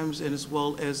primes, and as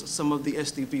well as some of the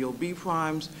SDVOB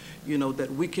primes,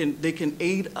 that they can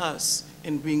aid us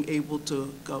in being able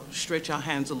to stretch our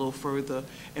hands a little further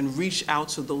and reach out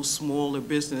to those smaller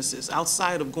businesses.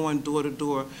 Outside of going door to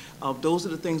door, those are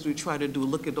the things we try to do,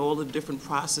 look at all the different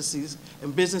processes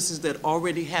and businesses that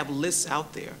already have lists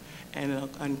out there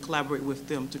and collaborate with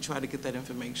them to try to get that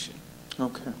information.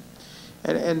 Okay.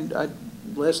 And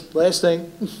last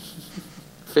thing,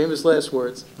 famous last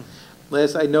words.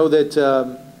 I know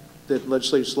that that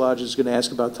Legislator Szilagyi is going to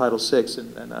ask about Title VI,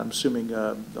 and I'm assuming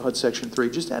the HUD Section 3.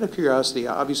 Just out of curiosity,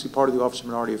 obviously part of the Office of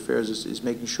Minority Affairs is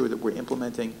making sure that we're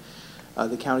implementing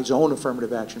the county's own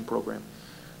affirmative action program.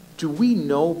 Do we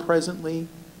know presently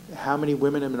how many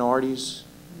women and minorities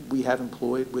we have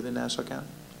employed within Nassau County?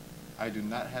 I do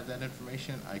not have that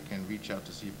information. I can reach out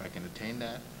to see if I can attain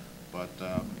that. But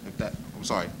I'm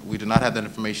sorry, we do not have that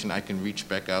information. I can reach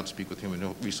back out, speak with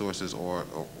Human Resources or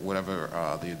whatever,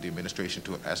 the administration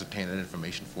to ascertain that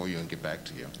information for you and get back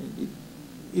to you.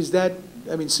 Is that,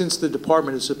 since the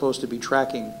department is supposed to be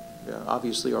tracking,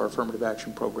 obviously, our affirmative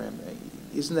action program,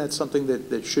 isn't that something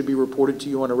that should be reported to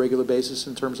you on a regular basis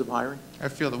in terms of hiring? I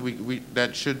feel that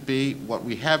that should be. What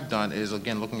we have done is,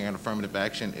 again, looking at affirmative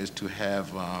action, is to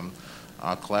have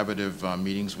collaborative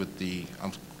meetings with the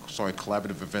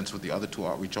collaborative events with the other two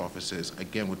outreach offices,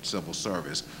 again with civil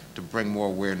service, to bring more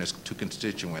awareness to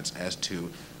constituents as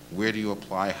to where do you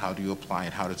apply, how do you apply,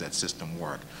 and how does that system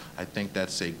work. I think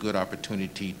that's a good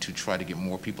opportunity to try to get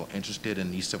more people interested in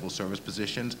these civil service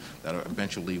positions that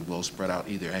eventually will spread out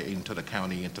either into the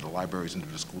county, into the libraries, into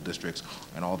the school districts,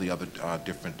 and all the other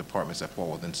different departments that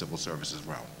fall within civil services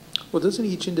realm. Well, doesn't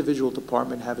each individual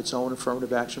department have its own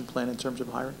affirmative action plan in terms of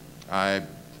hiring? I'm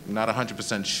not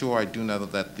 100% sure. I do know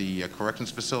that the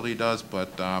corrections facility does,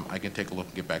 but I can take a look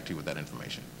and get back to you with that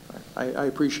information. I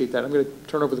appreciate that. I'm going to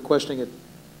turn over the questioning at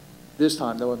this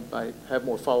time, though I have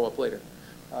more follow-up later.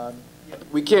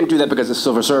 We can't do that because it's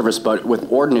civil service, but with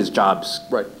ordinance jobs,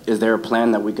 Right. is there a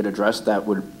plan that we could address that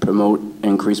would promote,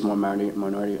 increase more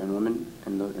minority and women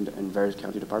in various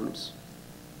county departments?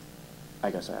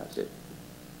 I guess I asked. It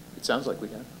sounds like we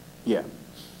can. Yeah.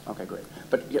 Okay, great.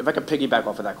 But if I could piggyback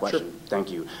off of that question. Sure.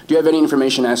 Thank you. Do you have any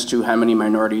information as to how many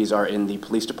minorities are in the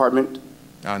police department?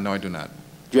 No, I do not.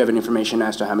 Do you have any information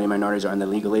as to how many minorities are in the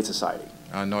Legal Aid Society?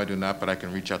 No, I do not, but I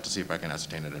can reach out to see if I can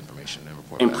ascertain that information and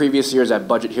report In back. previous years at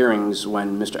budget hearings,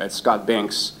 when Mr. Ed Scott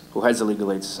Banks, who heads the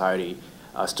Legal Aid Society,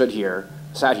 sat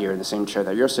here in the same chair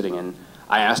that you're sitting in,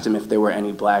 I asked him if there were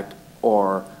any black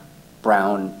or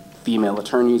brown female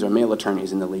attorneys or male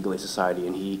attorneys in the Legal Aid Society,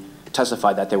 and he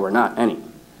testified that there were not any.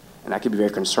 And that could be very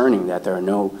concerning that there are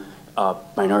no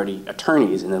minority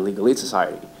attorneys in the Legal Aid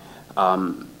Society.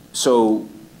 So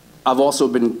I've also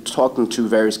been talking to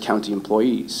various county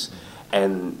employees,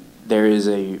 and there is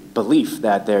a belief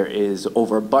that there is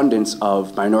overabundance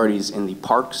of minorities in the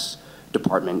Parks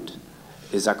Department.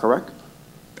 Is that correct?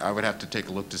 I would have to take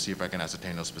a look to see if I can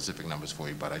ascertain those specific numbers for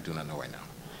you, but I do not know right now.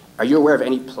 Are you aware of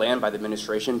any plan by the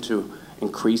administration to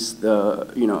increase the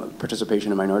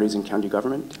participation of minorities in county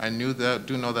government? I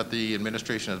do know that the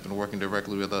administration has been working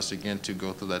directly with us again to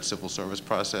go through that civil service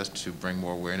process to bring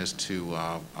more awareness to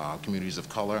communities of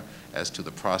color as to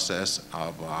the process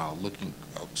of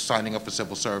signing up for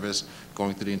civil service,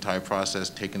 going through the entire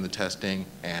process, taking the testing,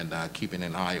 and keeping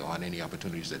an eye on any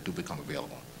opportunities that do become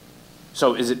available.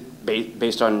 So is it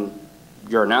based on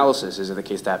your analysis, is it the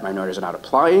case that minorities are not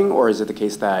applying, or is it the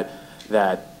case that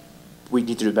we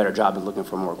need to do a better job in looking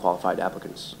for more qualified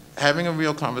applicants? Having a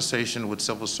real conversation with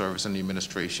civil service and the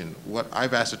administration, what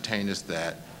I've ascertained is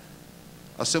that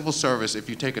a civil service, if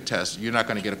you take a test, you're not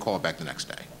going to get a call back the next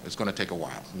day. It's going to take a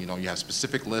while. You have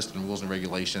specific lists and rules and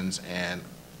regulations, and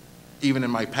even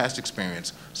in my past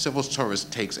experience, civil service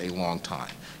takes a long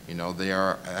time. They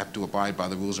have to abide by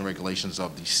the rules and regulations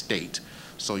of the state.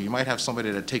 So you might have somebody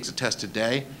that takes a test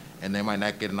today, and they might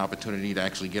not get an opportunity to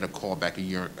actually get a call back a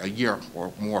year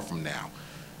or more from now.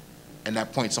 At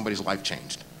that point, somebody's life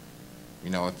changed.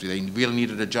 If they really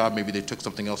needed a job, maybe they took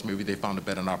something else, maybe they found a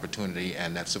better opportunity,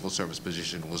 and that civil service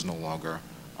position was no longer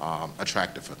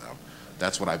attractive for them.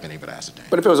 That's what I've been able to ascertain.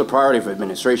 But if it was a priority for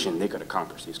administration, they could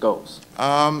accomplish these goals.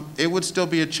 It would still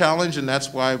be a challenge, and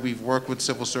that's why we've worked with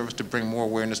civil service to bring more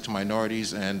awareness to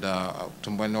minorities and to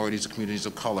minorities and communities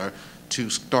of color, to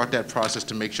start that process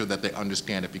to make sure that they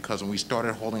understand it. Because when we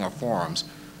started holding our forums,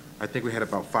 I think we had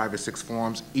about 5 or 6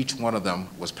 forums. Each one of them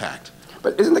was packed.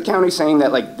 But isn't the county saying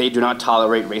that they do not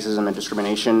tolerate racism and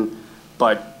discrimination,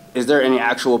 but is there any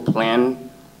actual plan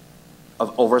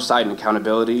of oversight and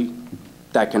accountability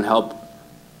that can help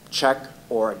check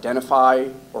or identify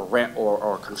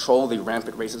or control the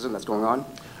rampant racism that's going on?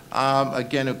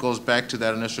 Again, it goes back to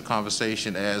that initial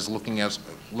conversation as looking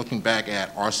back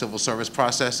at our civil service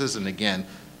processes, and again,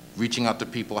 reaching out to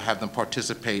people, have them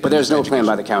participate. But there's no plan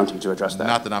by the county to address that?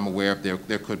 Not that I'm aware of.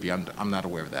 There could be. I'm not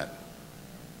aware of that.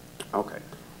 Okay.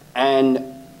 And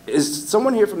is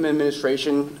someone here from the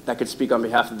administration that could speak on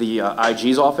behalf of the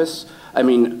IG's office? I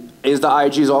mean, is the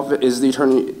IG's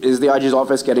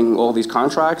office getting all these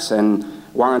contracts, and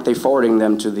why aren't they forwarding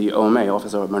them to the OMA,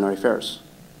 Office of Minority Affairs?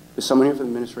 Is someone here from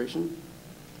the administration?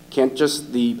 Can't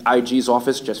just the IG's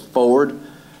office just forward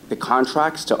the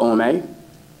contracts to OMA?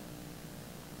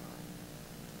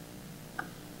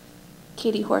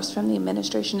 Katie Horst from the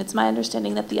administration. It's my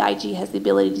understanding that the IG has the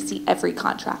ability to see every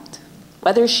contract.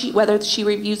 Whether she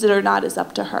reviews it or not is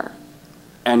up to her.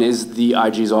 And is the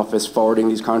IG's office forwarding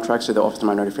these contracts to the Office of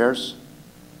Minority Affairs?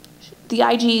 The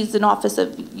IG is an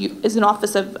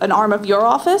an arm of your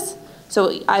office,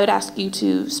 so I would ask you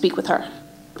to speak with her.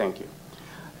 Thank you.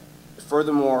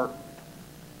 Furthermore,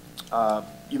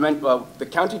 you meant the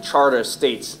county charter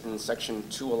states in section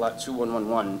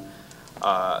 2111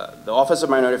 The Office of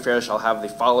Minority Affairs shall have the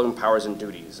following powers and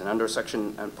duties. And under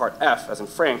section and part F, as in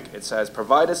Frank, it says,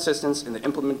 provide assistance in the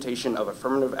implementation of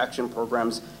affirmative action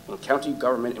programs in county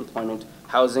government employment,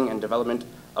 housing, and development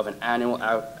of an annual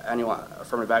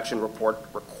affirmative action report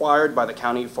required by the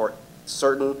county for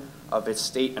certain of its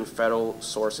state and federal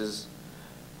sources.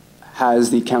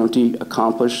 Has the county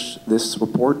accomplished this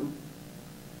report?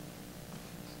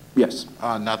 Yes.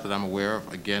 Not that I'm aware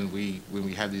of. Again, when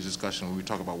we have these discussions, when we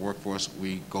talk about workforce,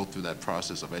 we go through that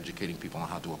process of educating people on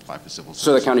how to apply for civil service.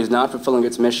 So the county is not fulfilling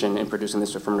its mission in producing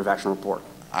this affirmative action report?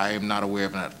 I am not aware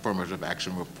of an affirmative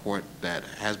action report that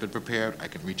has been prepared. I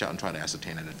can reach out and try to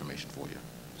ascertain that information for you.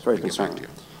 It's very And get back concerning. to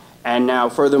you. And now,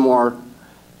 furthermore,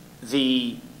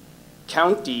 the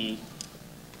county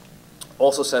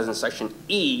also says in section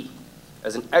E,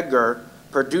 as in Edgar,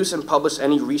 produce and publish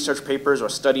any research papers or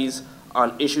studies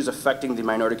on issues affecting the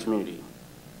minority community.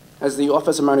 Has the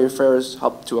Office of Minority Affairs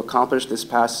helped to accomplish this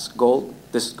goal?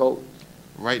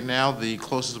 Right now, the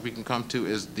closest we can come to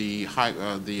is the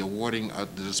awarding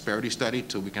the disparity study,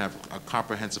 till we can have a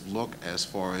comprehensive look as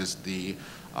far as the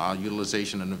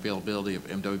utilization and availability of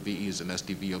MWVEs and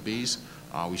SDVOBs.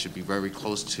 We should be very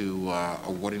close to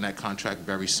awarding that contract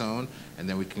very soon, and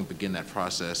then we can begin that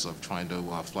process of trying to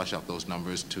flush out those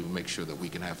numbers to make sure that we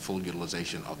can have full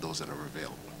utilization of those that are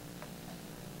available.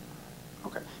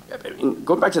 Okay. I mean,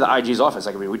 going back to the IG's office,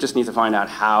 we just need to find out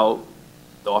how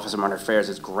the Office of Minority Affairs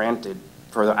is granted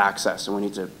further access, and we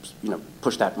need to,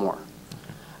 push that more.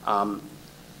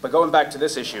 But going back to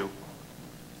this issue,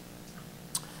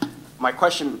 my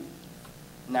question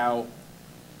now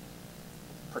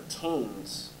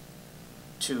pertains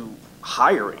to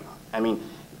hiring. I mean,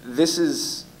 this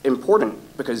is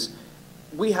important because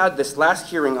we had this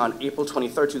last hearing on April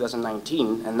 23rd,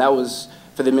 2019, and that was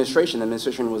for the administration. The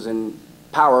administration was in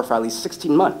power for at least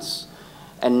 16 months.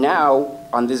 And now,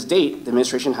 on this date, the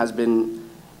administration has been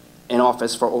in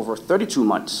office for over 32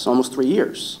 months, almost 3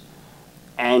 years.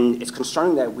 And it's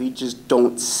concerning that we just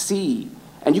don't see,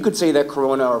 and you could say that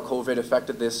Corona or COVID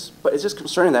affected this, but it's just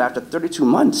concerning that after 32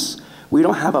 months, we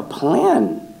don't have a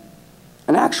plan,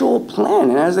 an actual plan.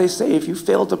 And as they say, if you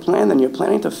fail to plan, then you're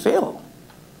planning to fail.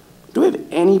 Do we have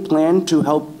any plan to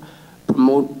help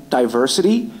promote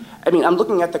diversity? I mean, I'm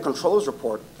looking at the Controller's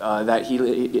report that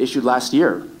he issued last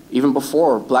year, even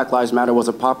before Black Lives Matter was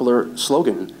a popular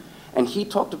slogan. And he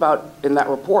talked about in that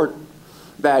report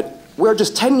that we're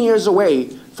just 10 years away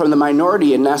from the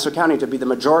minority in Nassau County to be the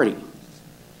majority.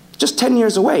 Just 10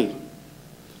 years away.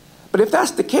 But if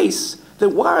that's the case,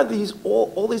 then why are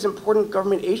all these important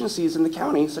government agencies in the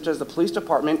county, such as the police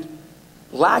department,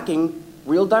 lacking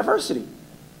real diversity?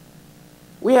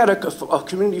 We had a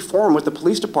community forum with the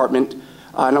police department,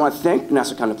 and I want to thank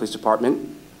Nassau County Police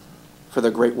Department for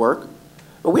their great work.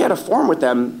 But we had a forum with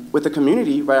them, with the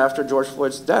community, right after George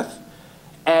Floyd's death.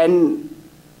 And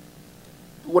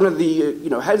one of the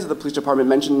heads of the police department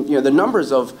mentioned the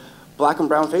numbers of black and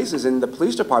brown faces in the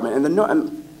police department.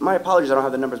 And my apologies, I don't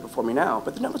have the numbers before me now,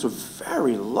 but the numbers were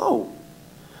very low.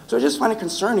 So I just find it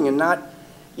concerning and not,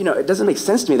 it doesn't make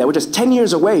sense to me that we're just 10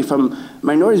 years away from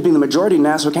minorities being the majority in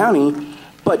Nassau County,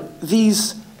 but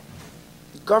these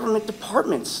government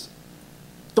departments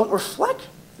don't reflect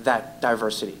that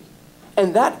diversity.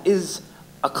 And that is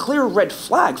a clear red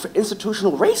flag for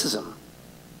institutional racism.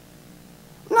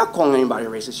 I'm not calling anybody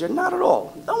racist here, not at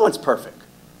all. No one's perfect,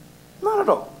 not at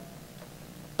all.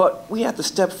 But we have to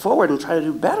step forward and try to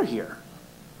do better here.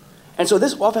 And so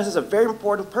this office has a very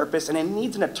important purpose, and it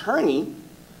needs an attorney.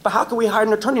 But how can we hire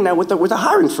an attorney now with a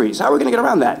hiring freeze? How are we going to get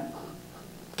around that?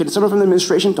 Can someone from the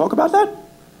administration talk about that?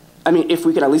 I mean, if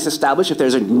we can at least establish if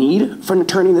there's a need for an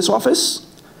attorney in this office.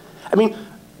 I mean,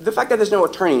 the fact that there's no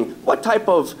attorney, what type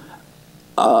of,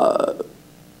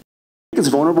 it's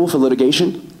vulnerable for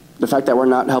litigation? The fact that we're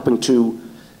not helping to,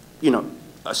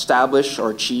 establish or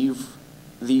achieve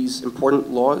these important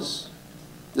laws?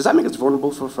 Does that make us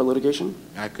vulnerable for litigation?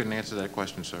 I couldn't answer that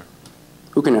question, sir.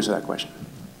 Who can answer that question?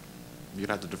 You'd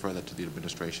have to defer that to the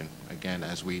administration. Again,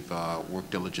 as we've worked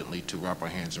diligently to wrap our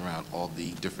hands around all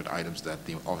the different items that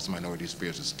the Office of Minority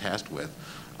Affairs is tasked with,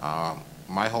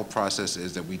 my whole process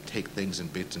is that we take things in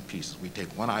bits and pieces. We take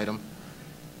one item,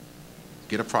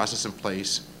 get a process in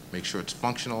place, make sure it's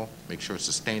functional, make sure it's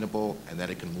sustainable, and that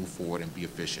it can move forward and be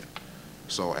efficient.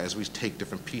 So as we take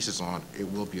different pieces on, it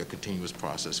will be a continuous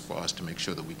process for us to make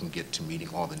sure that we can get to meeting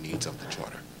all the needs of the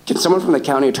charter. Can someone from the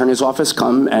county attorney's office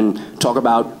come and talk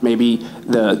about maybe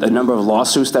the number of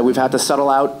lawsuits that we've had to settle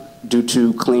out due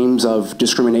to claims of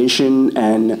discrimination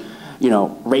and,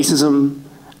 racism?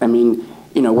 I mean,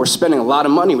 we're spending a lot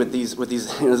of money with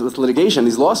litigation,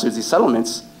 these lawsuits, these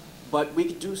settlements, but we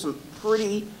could do some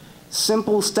pretty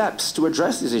simple steps to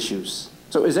address these issues.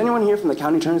 So is anyone here from the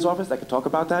county attorney's office that could talk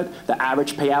about that? The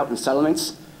average payout in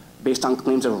settlements based on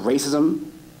claims of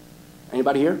racism?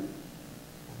 Anybody here?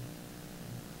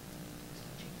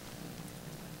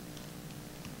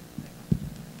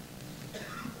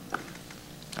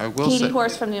 I will Katie say,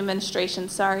 Horse from the administration,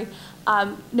 sorry.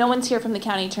 No one's here from the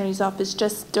county attorney's office,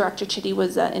 just Director Chitty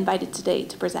was invited today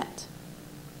to present.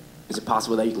 Is it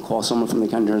possible that you can call someone from the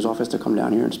county attorney's office to come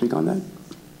down here and speak on that?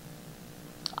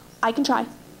 I can try.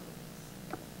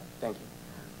 Thank you.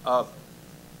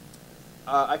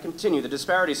 I continue. The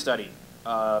disparity study,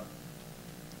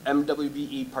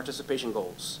 MWBE participation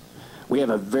goals. We have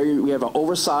an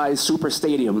oversized super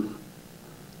stadium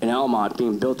in Elmont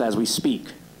being built as we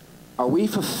speak. Are we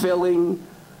fulfilling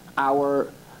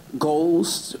our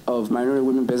goals of minority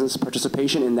women business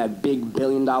participation in that big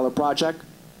billion-dollar project?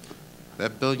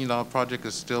 that billion-dollar project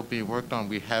is still being worked on.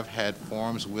 We have had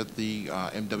forums with the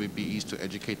MWBEs to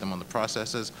educate them on the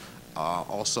processes.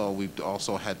 We've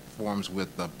also had forums with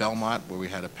Belmont, where we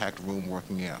had a packed room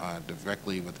working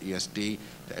directly with ESD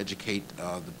to educate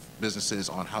the businesses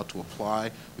on how to apply.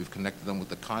 We've connected them with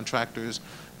the contractors.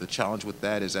 The challenge with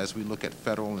that is, as we look at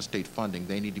federal and state funding,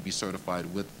 they need to be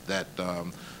certified with that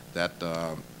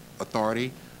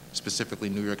authority, specifically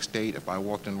New York State. If I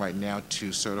walked in right now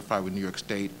to certify with New York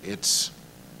State, it's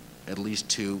at least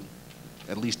two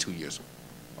years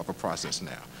of a process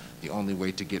now. The only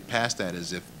way to get past that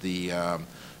is if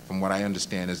from what I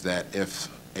understand, is that if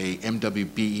a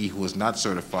MWBE who is not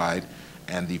certified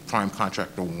and the prime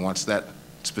contractor wants that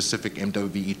specific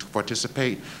MWBE to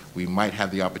participate, we might have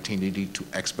the opportunity to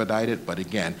expedite it. But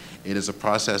again, it is a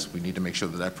process. We need to make sure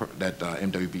that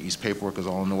MWBE's paperwork is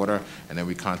all in order, and then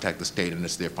we contact the state, and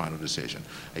it's their final decision.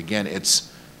 Again,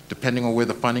 it's depending on where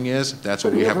the funding is. That's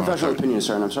what we have on our professional opinion,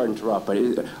 sir, and I'm sorry to interrupt, but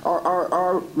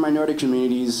are minority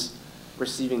communities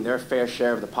receiving their fair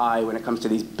share of the pie when it comes to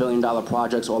these billion-dollar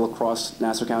projects all across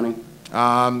Nassau County?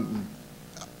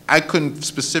 I couldn't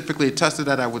specifically attest to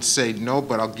that. I would say no,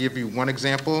 but I'll give you one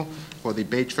example. For the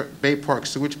Bay Park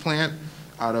sewage plant,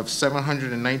 out of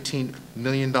 $719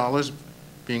 million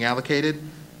being allocated,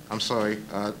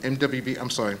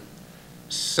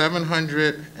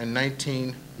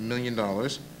 $719 million,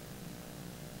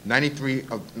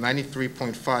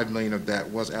 93.5 million of that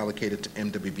was allocated to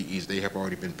MWBEs. They have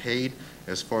already been paid.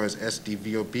 As far as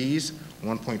SDVOBs,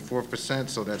 1.4%,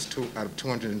 so that's out of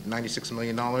 $296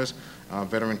 million.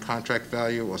 Veteran contract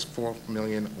value was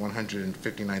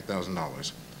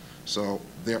 $4,159,000. So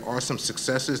there are some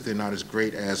successes. They're not as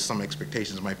great as some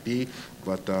expectations might be,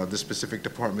 but this specific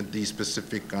department, these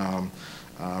specific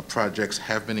projects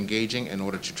have been engaging in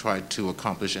order to try to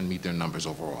accomplish and meet their numbers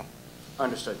overall.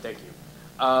 Understood. Thank you.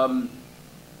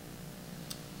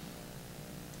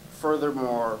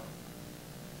 Furthermore,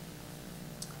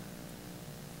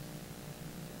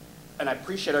 and I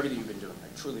appreciate everything you've been doing, I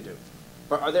truly do,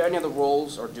 but are there any other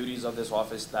roles or duties of this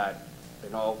office that,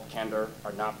 in all candor,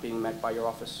 are not being met by your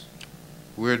office?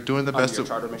 We're doing the best your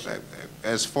charter mission?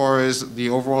 As far as the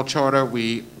overall charter,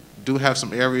 we do have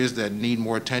some areas that need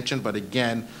more attention, but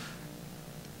again,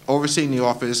 overseeing the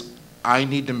office, I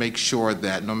need to make sure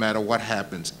that no matter what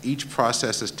happens, each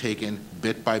process is taken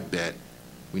bit by bit.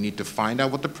 We need to find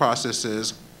out what the process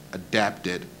is, adapt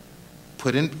it,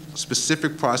 put in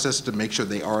specific processes to make sure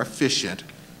they are efficient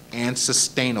and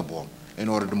sustainable in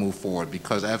order to move forward.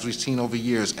 Because as we've seen over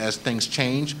years, as things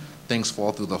change, things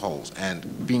fall through the holes.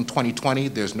 And being 2020,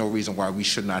 there's no reason why we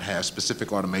should not have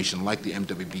specific automation like the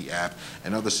MWB app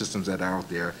and other systems that are out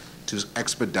there to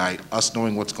expedite us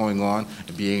knowing what's going on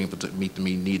and being able to meet the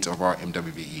needs of our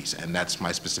MWBEs. And that's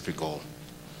my specific goal.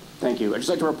 Thank you. I'd just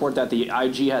like to report that the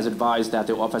IG has advised that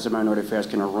the Office of Minority Affairs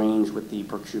can arrange with the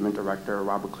Procurement Director,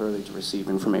 Robert Clearly, to receive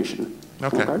information.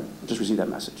 Okay. Just receive that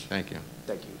message. Thank you.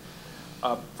 Thank you.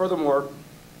 Furthermore,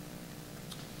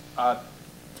 I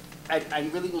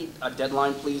really need a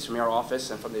deadline, please, from your office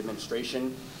and from the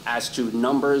administration as to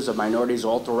numbers of minorities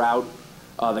all throughout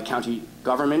the county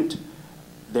government.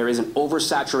 There is an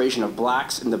oversaturation of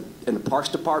blacks in the Parks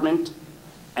Department,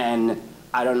 and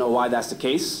I don't know why that's the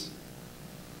case.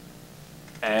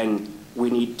 And we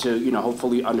need to,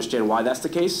 hopefully understand why that's the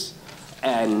case,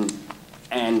 and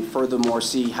furthermore,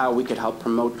 see how we could help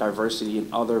promote diversity in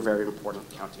other very important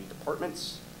county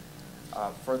departments.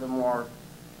 Furthermore,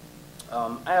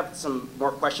 I have some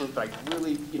more questions, but I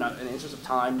really, in the interest of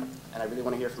time, and I really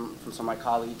want to hear from some of my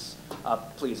colleagues,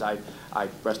 please, I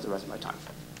rest the rest of my time.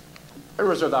 I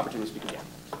reserve the opportunity to speak again.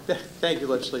 Thank you,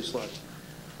 Legislator Slaughter.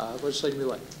 Legislator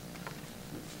Millet.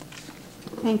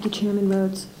 Thank you, Chairman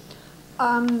Rhodes.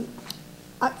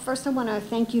 First, I want to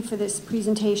thank you for this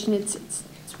presentation. It's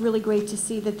it's really great to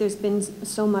see that there's been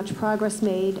so much progress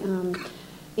made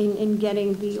in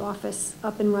getting the office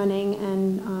up and running,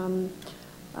 and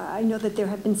I know that there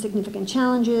have been significant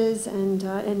challenges, and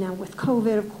now with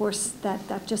COVID, of course,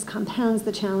 that just compounds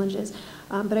the challenges.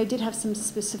 But I did have some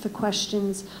specific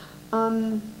questions.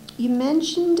 You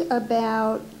mentioned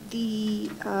about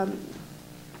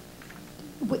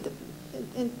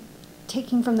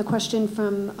taking from the question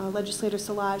from Legislator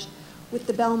Szilagyi, with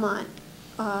the Belmont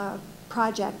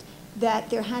project, that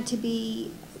they had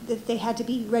to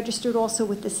be registered also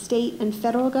with the state and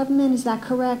federal government. Is that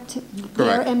correct? Correct.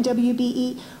 Their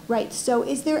MWBE, right? So,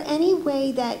 is there any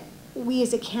way that we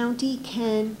as a county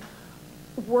can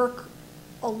work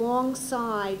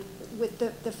alongside with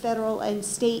the federal and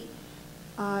state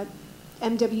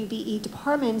MWBE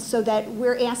departments, so that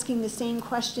we're asking the same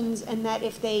questions, and that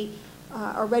if they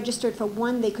are registered for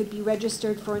one, they could be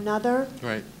registered for another?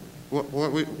 Right.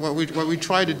 What we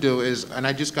try to do is, and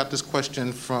I just got this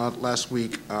question from last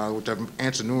week, which I've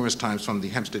answered numerous times from the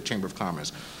Hempstead Chamber of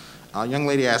Commerce. A young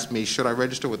lady asked me, should I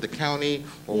register with the county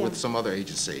or with some other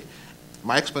agency?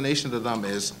 My explanation to them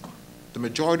is, the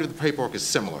majority of the paperwork is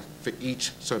similar for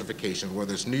each certification,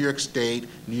 whether it's New York State,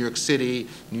 New York City,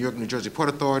 New Jersey Port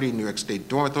Authority, New York State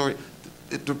Dorm Authority.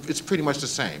 It's pretty much the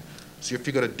same. So if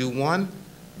you're going to do one,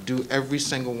 do every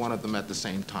single one of them at the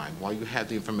same time while you have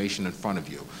the information in front of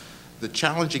you. The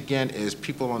challenge, again, is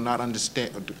people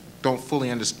don't fully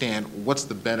understand what's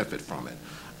the benefit from it.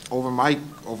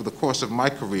 Over the course of my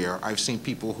career, I've seen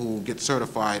people who get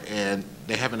certified and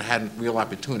they haven't had real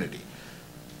opportunity.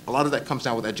 A lot of that comes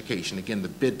down with education. Again, the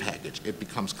bid package, it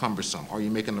becomes cumbersome. Are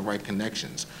you making the right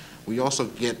connections? We also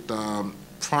get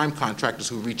prime contractors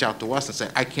who reach out to us and say,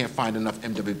 I can't find enough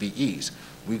MWBEs.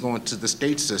 We go into the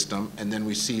state system, and then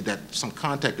we see that some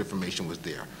contact information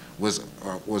was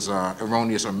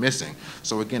erroneous or missing.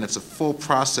 So again, it's a full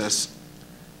process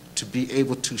to be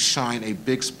able to shine a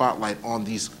big spotlight on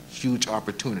these huge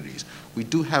opportunities. We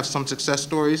do have some success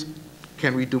stories.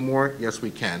 Can we do more? Yes, we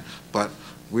can. But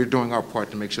we're doing our part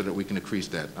to make sure that we can increase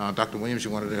that. Dr. Williams, you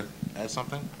wanted to add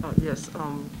something? Yes.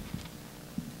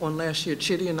 On last year,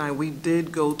 Chitty and I, we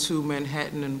did go to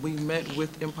Manhattan, and we met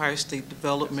with Empire State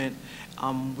Development.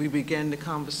 We began the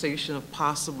conversation of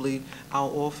possibly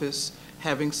our office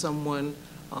having someone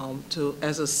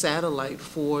as a satellite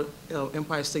for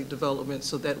Empire State Development,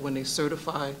 so that when they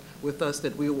certify with us,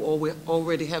 that we will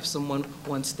already have someone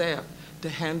on staff to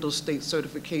handle state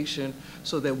certification,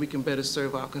 so that we can better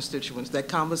serve our constituents. That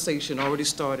conversation already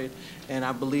started, and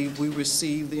I believe we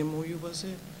received the MOU, was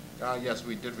it? Yes,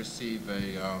 we did receive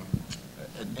an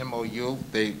MOU.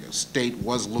 The state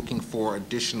was looking for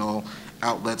additional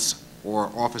outlets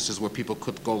or offices where people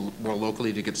could go more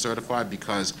locally to get certified,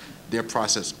 because their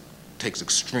process takes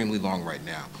extremely long right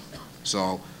now.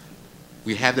 So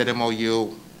we had that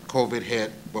MOU, COVID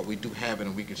hit, but we do have it,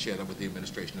 and we can share that with the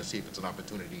administration to see if it's an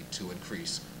opportunity to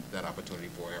increase that opportunity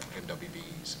for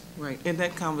MWBEs. Right. In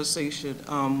that conversation,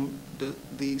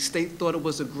 the state thought it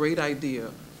was a great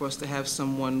idea for us to have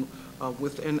someone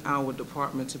within our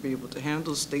department to be able to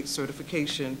handle state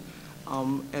certification,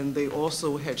 and they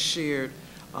also had shared,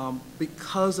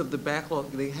 because of the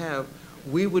backlog they have,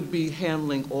 we would be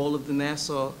handling all of the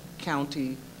Nassau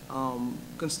County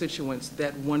constituents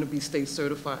that want to be state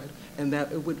certified, and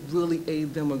that it would really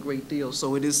aid them a great deal.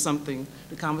 So it is something,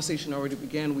 the conversation already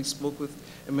began. We spoke with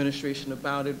administration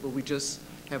about it, but we just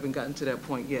haven't gotten to that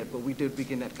point yet, but we did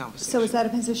begin that conversation. So is that a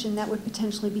position that would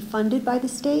potentially be funded by the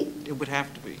state? It would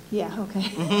have to be. Yeah,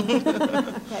 okay.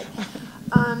 Okay.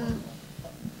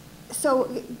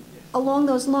 So along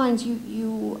those lines,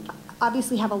 you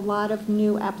obviously have a lot of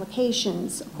new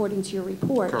applications, according to your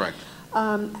report. Correct.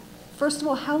 First of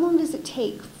all, how long does it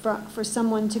take for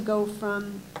someone to go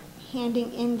from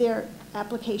handing in their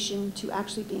application to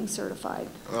actually being certified?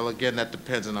 Well, again, that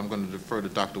depends, and I'm going to defer to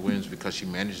Dr. Williams because she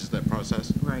manages that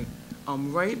process. Right.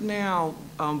 Right now,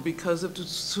 because of the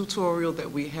tutorial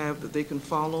that we have that they can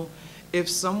follow, if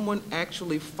someone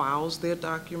actually files their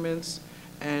documents,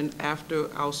 and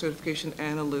after our certification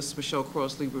analyst, Michelle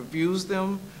Crossley, reviews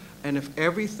them, and if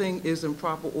everything is in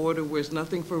proper order, where there's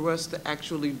nothing for us to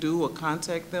actually do or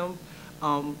contact them,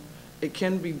 it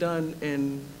can be done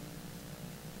in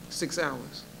 6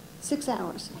 hours. 6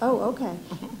 hours? Oh, okay.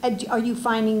 And are you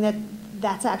finding that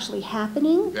that's actually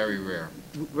happening? Very rare.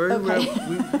 Very Okay.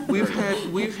 rare.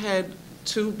 We've had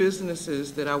 2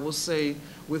 businesses that I will say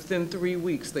within 3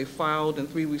 weeks they filed, and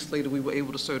 3 weeks later we were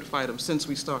able to certify them since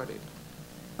we started.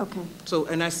 Okay. So,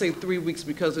 and I say 3 weeks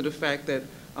because of the fact that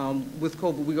with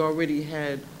COVID we already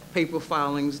had paper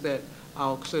filings that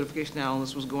our certification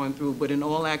analyst was going through, but in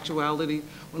all actuality,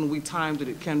 when we timed it,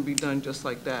 it can be done just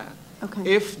like that.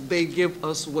 Okay. If they give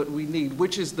us what we need,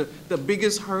 which is the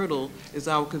biggest hurdle is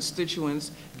our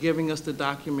constituents giving us the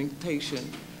documentation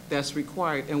that's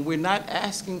required. And we're not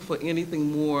asking for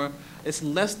anything more. It's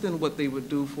less than what they would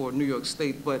do for New York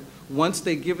State, but once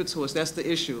they give it to us, that's the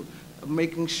issue,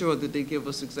 making sure that they give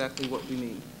us exactly what we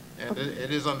need. And it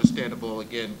is understandable,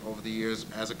 again, over the years,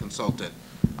 as a consultant,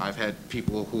 I've had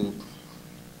people who,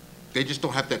 they just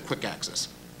don't have that quick access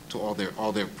to all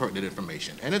their pertinent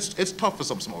information. And it's tough for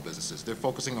some small businesses. They're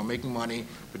focusing on making money,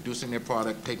 producing their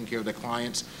product, taking care of their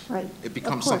clients. Right. It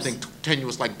becomes something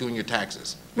tenuous like doing your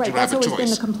taxes. But Right, you don't that's have a always been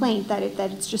the choice. complaint,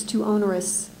 that it's just too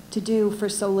onerous to do for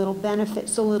so little benefit,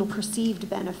 so little perceived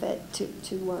benefit to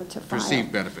file.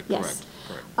 Perceived benefit, Yes.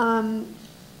 correct.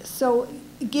 So,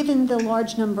 given the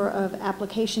large number of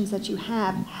applications that you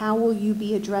have, how will you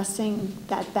be addressing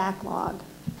that backlog?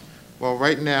 Well,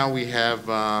 right now, we have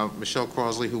Michelle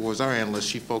Crosley, who was our analyst.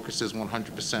 She focuses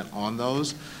 100% on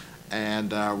those,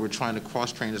 and we're trying to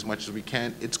cross-train as much as we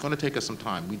can. It's going to take us some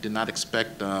time. We did not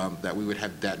expect that we would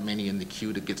have that many in the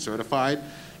queue to get certified.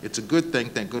 It's a good thing.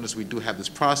 Thank goodness we do have this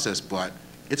process, but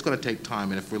it's going to take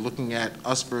time. And if we're looking at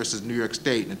us versus New York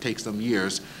State, and it takes them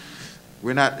years,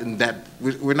 we're not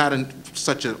in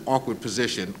such an awkward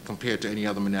position compared to any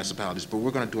other municipalities, but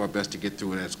we're going to do our best to get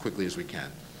through it as quickly as we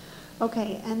can.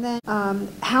 Okay, and then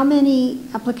how many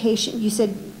applications, you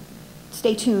said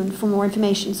stay tuned for more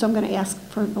information, so I'm going to ask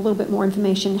for a little bit more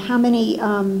information. How many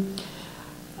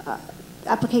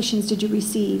applications did you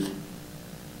receive?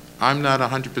 I'm not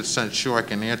 100% sure I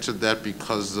can answer that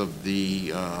because of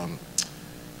the,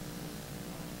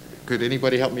 could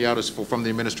anybody help me out from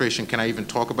the administration? Can I even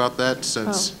talk about that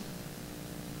since?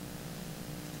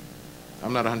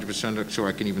 I'm not 100% sure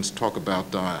I can even talk about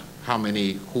how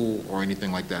many, who, or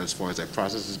anything like that as far as that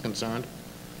process is concerned.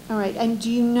 All right, and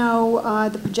do you know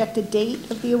the projected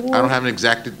date of the award? I don't have an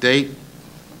exact date.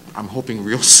 I'm hoping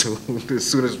real soon, as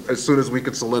soon as we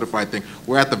can solidify things.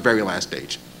 We're at the very last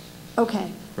stage.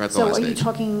 Okay. We're at the So last are you stage.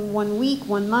 talking 1 week,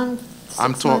 1 month,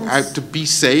 6 months? To be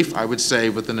safe, I would say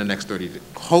within the next 30 days,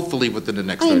 hopefully within the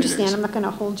next 30 days. I understand, I'm not going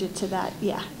to hold you to that,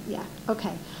 yeah,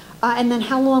 okay. And then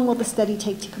how long will the study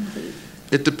take to complete?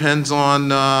 It depends on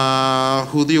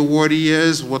who the awardee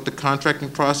is, what the contracting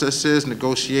process is,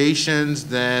 negotiations,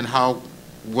 then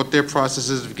what their process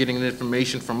is of getting the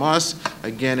information from us.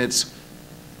 Again, it's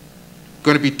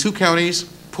going to be 2 counties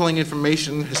pulling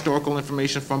information, historical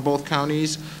information from both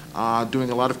counties, doing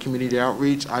a lot of community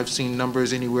outreach. I've seen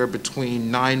numbers anywhere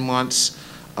between 9 months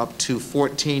up to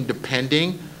 14,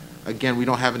 depending. Again, we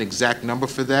don't have an exact number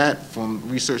for that. From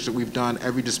research that we've done,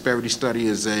 every disparity study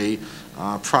is a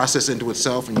process into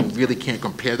itself, and you really can't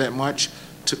compare that much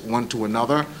to one to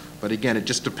another. But again, it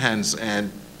just depends,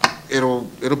 and it'll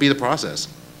be the process.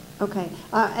 Okay,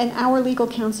 and our legal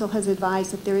counsel has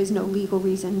advised that there is no legal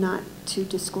reason not to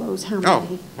disclose how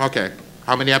many. Oh, okay.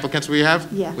 How many applicants we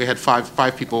have? Yeah. We had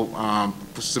five people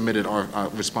submitted or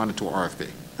responded to our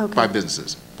RFP. Okay. 5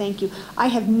 businesses. Thank you. I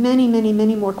have many, many,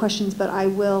 many more questions, but I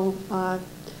will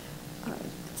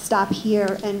stop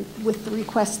here, and with the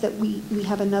request that we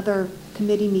have another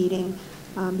committee meeting,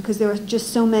 because there are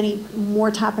just so many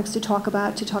more topics to talk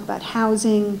about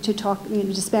housing, to talk,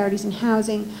 disparities in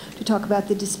housing, to talk about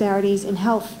the disparities in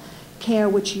health care,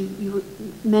 which you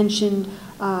mentioned,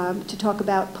 to talk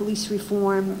about police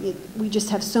reform. We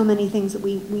just have so many things that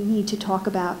we need to talk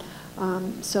about.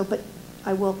 But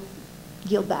I will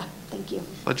yield back. Thank you.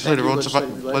 Legislator Rhodes,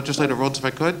 if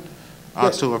I could.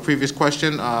 Yes. To a previous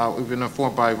question, we've been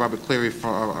informed by Robert Cleary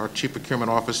from our Chief Procurement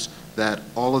Office that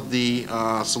all of the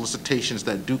solicitations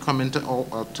that do come into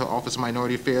to Office of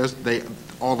Minority Affairs,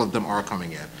 all of them are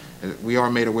coming in. We are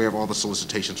made aware of all the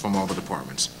solicitations from all the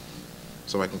departments,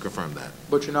 so I can confirm that.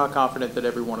 But you're not confident that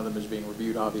every one of them is being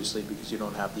reviewed, obviously, because you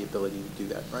don't have the ability to do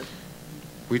that, right?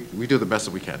 We do the best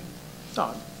that we can.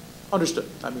 No, understood.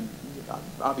 I mean,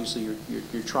 obviously,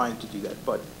 you're trying to do that,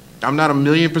 but I'm not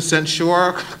 1,000,000%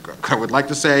 sure. I would like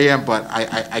to say I am, but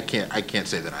I can't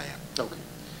say that I am. okay.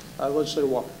 Legislator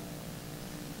Walker.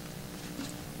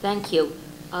 Thank you.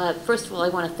 First of all, I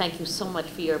want to thank you so much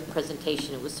for your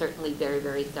presentation. It was certainly very,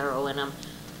 very thorough, and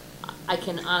I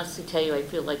can honestly tell you I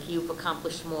feel like you've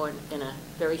accomplished more in a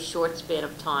very short span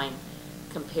of time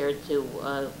compared to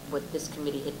what this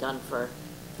committee had done for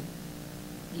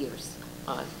years.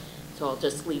 So I'll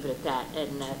just leave it at that.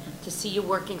 And to see you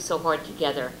working so hard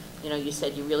together, you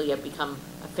said you really have become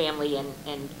a family,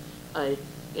 and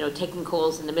taking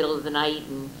calls in the middle of the night,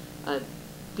 and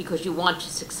because you want to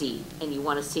succeed and you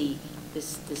want to see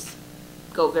this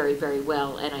go very, very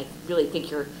well. And I really think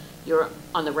you're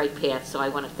on the right path. So I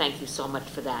want to thank you so much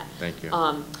for that. Thank you.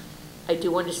 I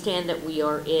do understand that we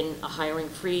are in a hiring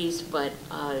freeze, but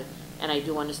and I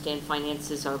do understand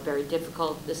finances are very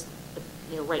difficult this,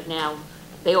 right now.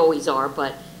 They always are,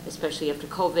 but especially after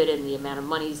COVID and the amount of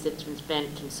monies that's been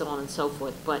spent and so on and so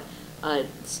forth. But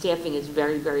staffing is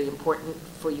very, very important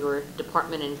for your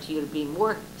department, and to you to be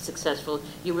more successful,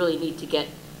 you really need to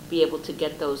be able to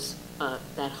get those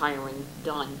that hiring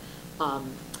done. I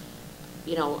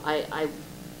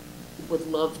would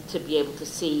love to be able to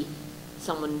see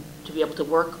someone to be able to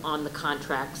work on the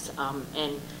contracts,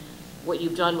 and what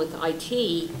you've done with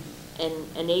IT and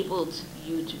enabled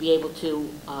you to be able to,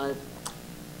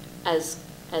 as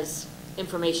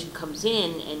information comes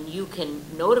in and you can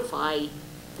notify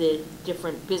the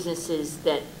different businesses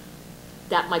that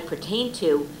might pertain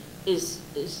to, is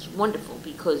wonderful,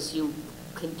 because you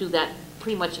can do that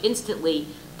pretty much instantly,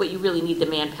 but you really need the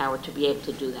manpower to be able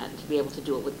to do that, and to be able to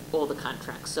do it with all the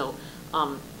contracts. So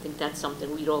I think that's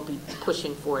something we'd all be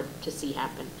pushing for to see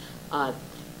happen.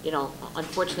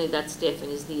 Unfortunately, that staffing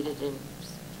is needed in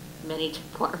many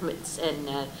departments,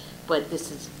 but this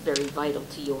is very vital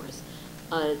to yours.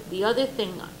 The other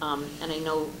thing, and I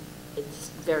know it's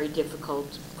very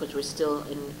difficult because we're still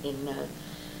in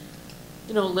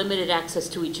limited access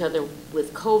to each other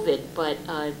with COVID, but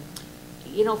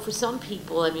for some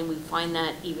people, I mean, we find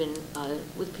that even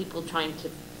with people trying to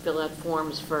fill out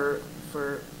forms for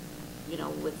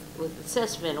with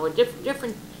assessment or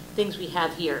different things we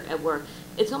have here at work,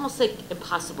 it's almost like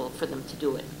impossible for them to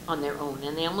do it on their own,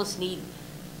 and they almost need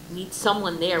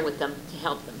someone there with them to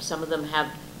help them. Some of them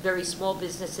have very small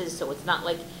businesses, so it's not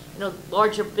like,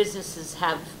 larger businesses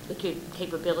have the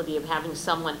capability of having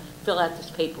someone fill out this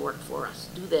paperwork for us,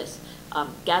 do this,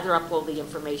 gather up all the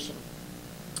information.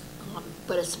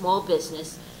 But a small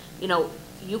business,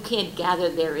 you can't gather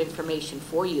their information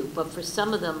for you, but for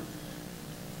some of them,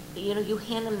 you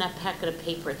hand them that packet of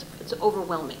paper, it's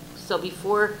overwhelming. So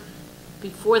before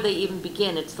they even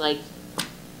begin, it's like,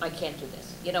 I can't do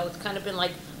this. It's kind of been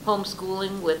like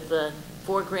homeschooling with the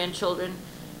 4 grandchildren.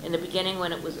 In the beginning,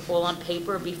 when it was all on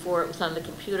paper, before it was on the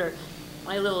computer,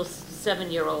 my little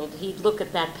 7-year-old, he'd look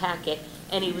at that packet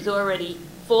and he was already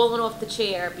falling off the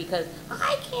chair because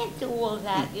I can't do all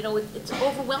that. It's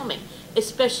overwhelming,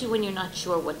 especially when you're not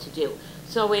sure what to do.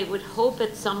 So I would hope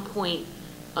at some point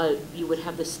you would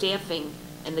have the staffing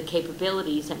and the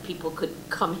capabilities, and people could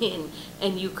come in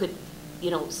and you could,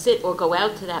 sit or go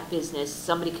out to that business.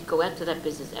 Somebody could go out to that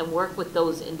business and work with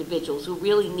those individuals who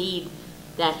really need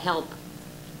that help,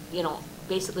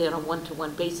 basically on a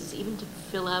one-to-one basis, even to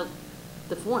fill out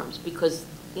the forms, because,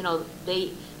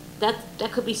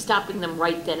 that could be stopping them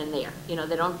right then and there.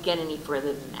 They don't get any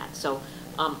further than that. So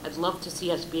I'd love to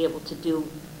see us be able to do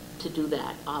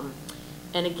that.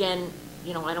 And again,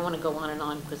 I don't want to go on and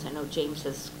on because I know James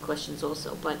has questions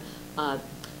also, but,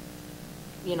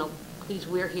 please,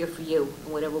 we're here for you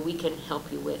and whatever we can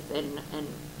help you with. And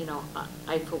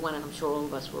I, for one, and I'm sure all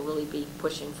of us, will really be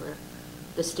pushing for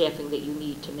the staffing that you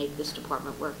need to make this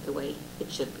department work the way it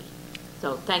should be.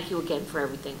 So thank you again for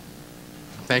everything.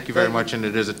 Thank you very much, and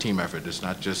it is a team effort. It's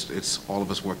not just, it's all of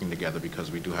us working together,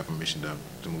 because we do have a mission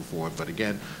to move forward. But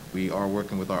again, we are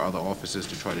working with our other offices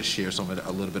to try to share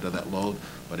a little bit of that load,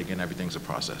 but again, everything's a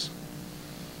process.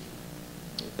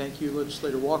 Thank you,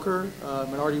 Legislator Walker.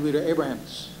 Minority Leader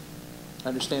Abrahams, I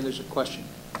understand there's a question.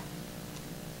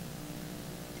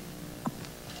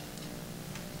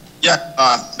 Yeah,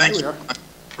 thanks.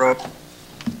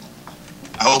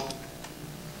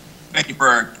 Thank you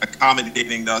for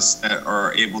accommodating us that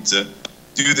are able to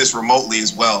do this remotely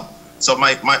as well. So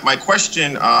my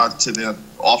question to the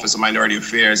Office of Minority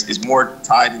Affairs is more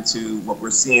tied into what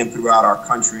we're seeing throughout our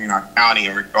country and our county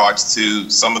in regards to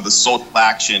some of the social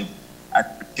action as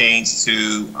it pertains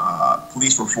to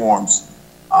police reforms.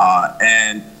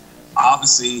 And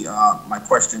obviously, my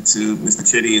question to Mr.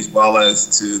 Chitty, as well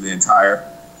as to the entire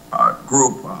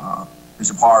group,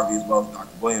 Bishop Harvey, as well as Dr.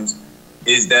 Williams,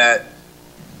 is that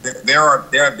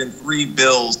there have been 3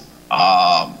 bills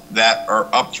that are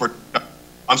up for,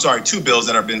 I'm sorry, 2 bills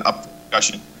that have been up for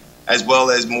discussion, as well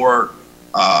as more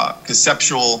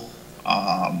conceptual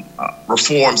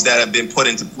reforms that have been put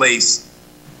into place.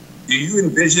 Do you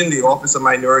envision the Office of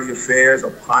Minority Affairs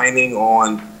opining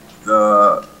on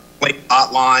the complaint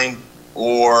hotline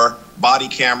or body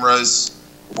cameras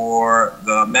or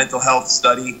the mental health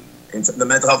study, and the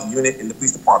mental health unit in the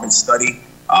police department study?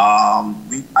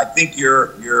 I think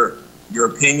your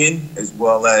opinion, as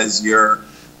well as your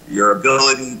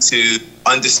ability to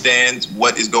understand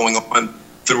what is going on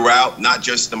throughout, not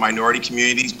just the minority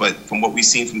communities, but from what we've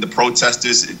seen from the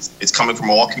protesters, it's coming from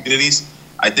all communities.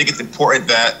 I think it's important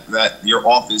that your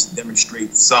office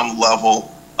demonstrates some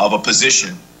level of a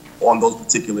position on those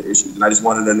particular issues. And I just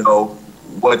wanted to know,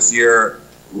 what's your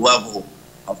level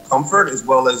comfort as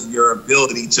well as your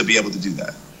ability to be able to do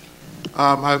that?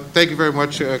 Thank you very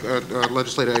much,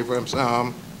 Legislator Abrams.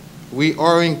 We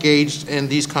are engaged in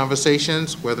these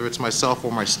conversations, whether it's myself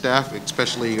or my staff,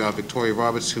 especially Victoria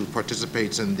Roberts, who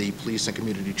participates in the Police and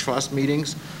Community Trust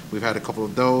meetings. We've had a couple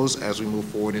of those as we move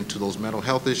forward into those mental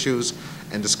health issues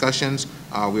and discussions.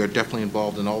 We are definitely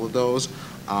involved in all of those.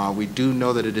 We do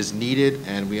know that it is needed,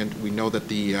 and we know that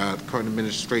the current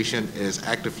administration is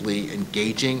actively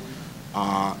engaging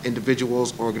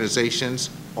individuals, organizations,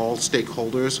 all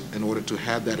stakeholders in order to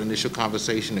have that initial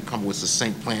conversation and come with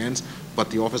succinct plans. But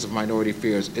the Office of Minority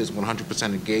Affairs is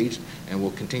 100% engaged and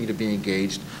will continue to be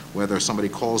engaged. Whether somebody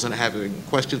calls in having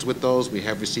questions with those, we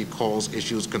have received calls,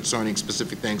 issues concerning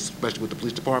specific things, especially with the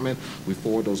police department. We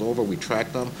forward those over, we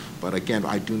track them. But again,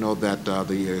 I do know that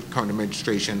the current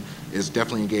administration is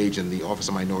definitely engaged, and the Office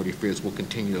of Minority Affairs will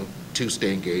continue to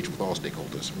stay engaged with all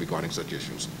stakeholders regarding such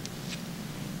issues.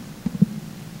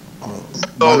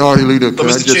 Minority Leader, can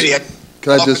I Mr. Chitty,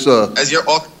 just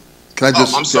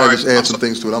add some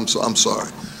things to it? I'm sorry.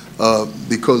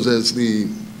 Because as the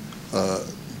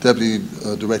Deputy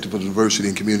Director for Diversity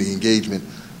and Community Engagement,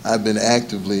 I've been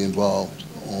actively involved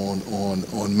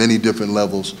on many different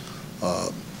levels,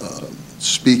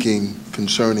 speaking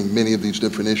concerning many of these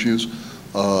different issues,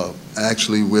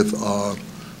 actually with our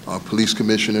police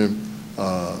commissioner,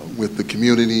 with the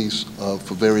communities,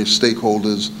 for various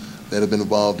stakeholders that have been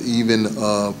involved, even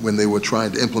when they were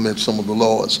trying to implement some of the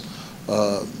laws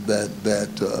that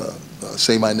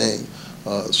say my name.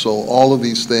 So all of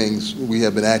these things we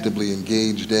have been actively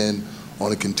engaged in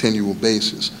on a continual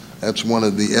basis. That's one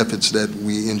of the efforts that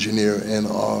we engineer in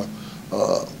our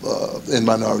in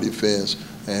Minority Affairs,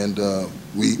 and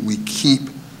we keep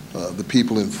the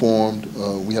people informed.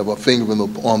 We have our finger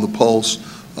on the pulse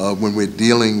when we're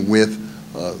dealing with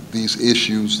these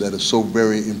issues that are so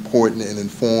very important and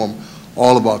inform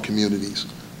all of our communities.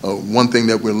 One thing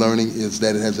that we're learning is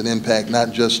that it has an impact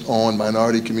not just on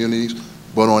minority communities,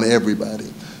 but on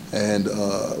everybody. And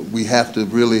we have to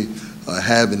really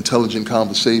have intelligent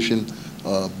conversation,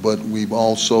 but we've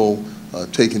also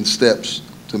taken steps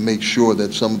to make sure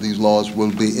that some of these laws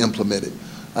will be implemented.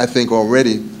 I think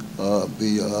already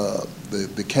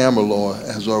the camera law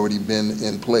has already been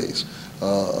in place.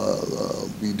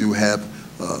 We do have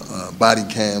body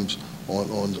cams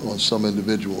on some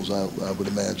individuals, I would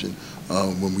imagine,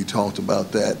 when we talked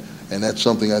about that. And that's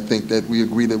something I think that we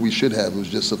agree that we should have. It was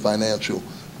just a financial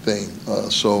thing.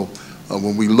 So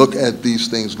when we look at these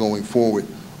things going forward,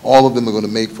 all of them are going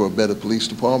to make for a better police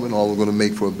department, all are going to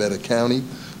make for a better county.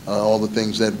 All the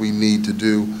things that we need to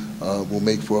do will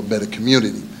make for a better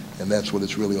community. And that's what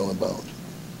it's really all about.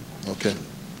 Okay.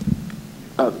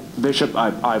 Bishop,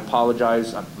 I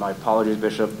apologize. My apologies,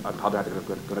 Bishop. I'm probably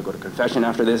going to go to confession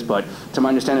after this, but to my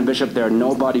understanding, Bishop, there are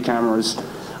no body cameras,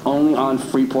 only on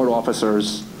Freeport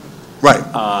officers. Right.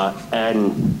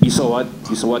 And you saw what?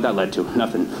 You saw what that led to?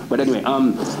 Nothing. But anyway,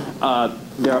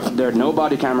 there are no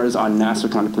body cameras on Nassau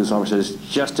County police officers,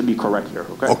 just to be correct here,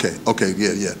 okay? Okay,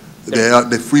 yeah.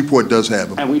 The Freeport does have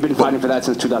them. And we've been fighting for that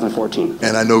since 2014.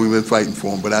 And I know we've been fighting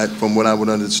for them, but from what I would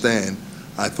understand,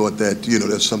 I thought that,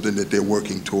 that's something that they're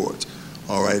working towards.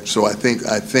 All right, so I think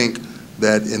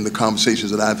that in the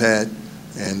conversations that I've had,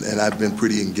 and I've been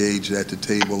pretty engaged at the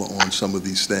table on some of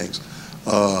these things.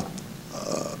 The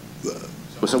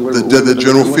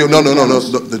general feel, no,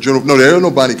 there are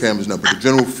no body cameras now, but the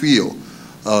general feel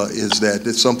is that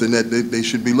it's something that they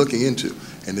should be looking into,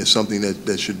 and it's something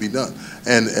that should be done.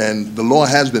 And the law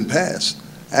has been passed,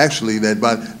 actually,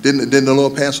 didn't the law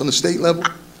pass on the state level?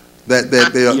 That they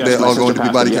are going to be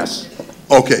body cameras?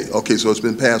 Yes. Okay, so it's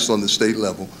been passed on the state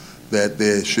level that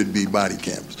there should be body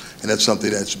cameras, and that's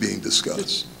something that's being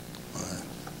discussed.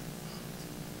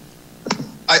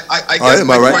 Am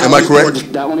I right? Am I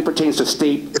correct? That only pertains to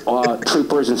state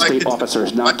troopers and state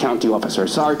officers, not county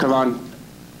officers. Sorry, Kavan.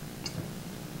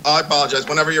 I apologize.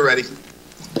 Whenever you're ready.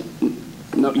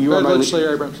 No, you are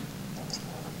Legislator Abrams.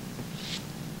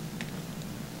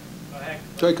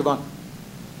 Joy Kavan.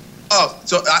 Oh,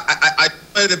 so I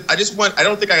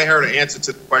don't think I heard an answer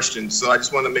to the question, so I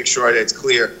just want to make sure that it's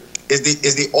clear. Is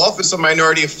the Office of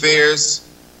Minority Affairs,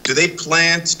 do they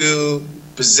plan to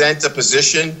present a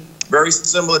position very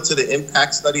similar to the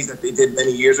impact studies that they did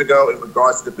many years ago in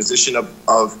regards to the position of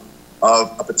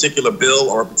a particular bill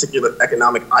or a particular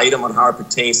economic item on how it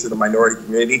pertains to the minority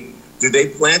community? Do they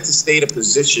plan to state a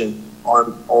position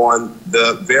on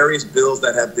the various bills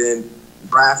that have been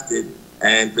drafted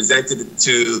and presented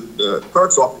to the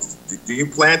clerk's office? Do you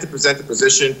plan to present a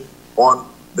position on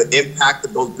the impact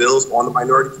of those bills on the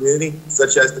minority community,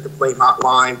 such as the complaint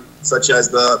hotline, such as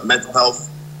the mental health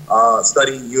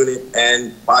study unit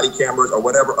and body cameras or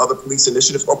whatever other police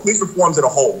initiatives or police reforms in a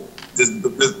whole? Does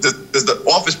the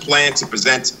office plan to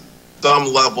present some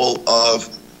level of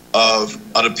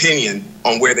an opinion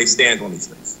on where they stand on these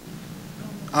things?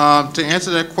 To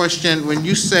answer that question, when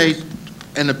you say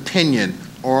an opinion,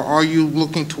 or are you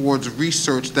looking towards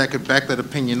research that could back that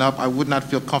opinion up, I would not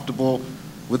feel comfortable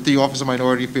with the Office of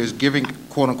Minority Affairs giving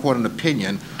quote-unquote an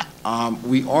opinion.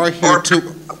 We are here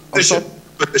to...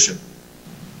 Position.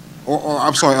 Or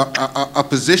I'm sorry, a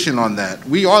position on that.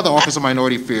 We are the Office of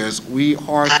Minority Affairs. We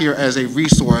are here as a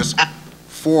resource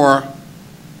for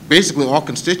basically all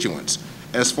constituents.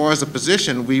 As far as a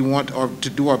position, we want to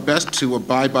do our best to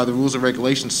abide by the rules and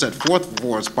regulations set forth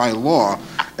for us by law.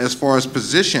 As far as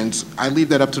positions, I leave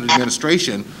that up to the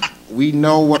administration. We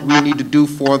know what we need to do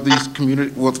for these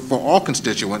community, for all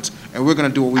constituents, and we're going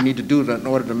to do what we need to do in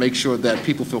order to make sure that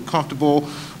people feel comfortable,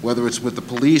 whether it's with the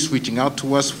police reaching out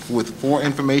to us for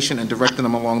information and directing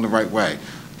them along the right way.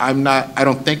 I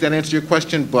don't think that answers your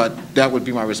question, but that would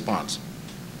be my response.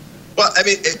 Well, I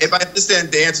mean, if I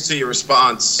understand the answer to your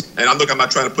response, and I'm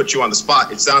not trying to put you on the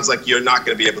spot, it sounds like you're not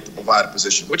going to be able to provide a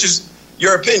position, which is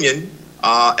your opinion,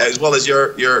 as well as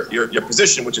your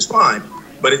position, which is fine.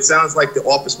 But it sounds like the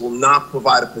office will not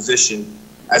provide a position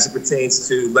as it pertains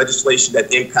to legislation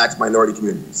that impacts minority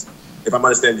communities, if I'm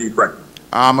understanding you correctly.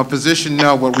 A position,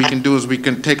 no. What we can do is we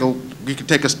can take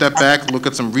a step back, look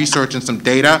at some research and some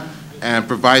data, and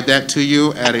provide that to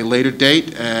you at a later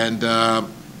date. And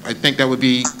I think that would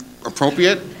be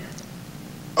appropriate.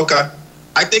 Okay.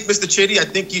 I think, Mr. Chitty, I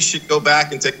think you should go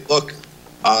back and take a look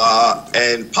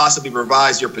and possibly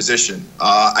revise your position.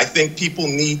 I think people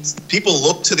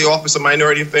look to the Office of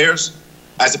Minority Affairs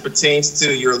as it pertains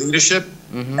to your leadership,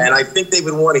 and I think they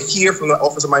would want to hear from the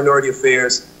Office of Minority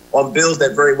Affairs on bills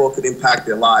that very well could impact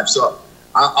their lives. So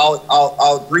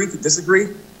I'll agree to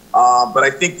disagree, but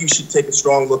I think you should take a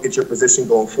strong look at your position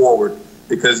going forward,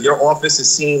 because your office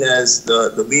is seen as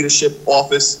the leadership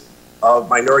office of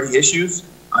minority issues.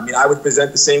 I mean, I would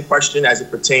present the same question as it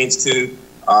pertains to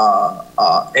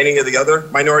any of the other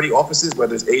minority offices,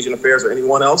 whether it's Asian Affairs or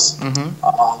anyone else.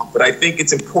 But I think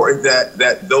it's important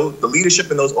that the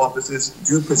leadership in those offices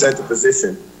do present a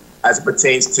position as it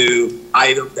pertains to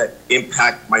items that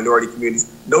impact minority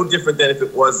communities. No different than if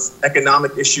it was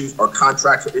economic issues or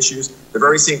contractual issues, the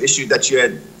very same issue that you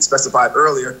had specified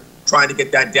earlier, trying to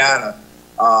get that data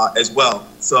as well.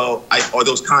 So, or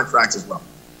those contracts as well.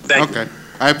 Thank you.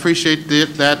 I appreciate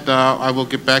that. I will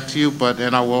get back to you,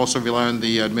 and I will also rely on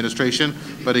the administration.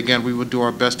 But again, we will do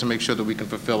our best to make sure that we can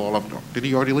fulfill all of them. Did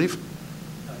he already leave?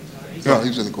 No,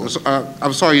 he's in the court.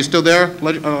 I'm sorry, you still there,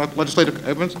 Legislator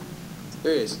Edmonds?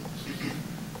 There he is.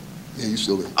 Yeah, he's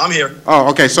still there. I'm here. Oh,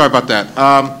 okay, sorry about that.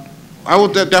 I will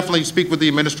definitely speak with the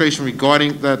administration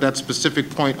regarding that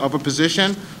specific point of a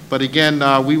position. But again,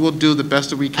 we will do the best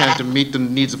that we can to meet the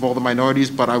needs of all the minorities,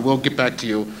 but I will get back to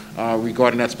you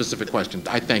regarding that specific question.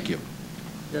 I thank you.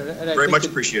 Yeah, very much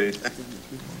appreciated.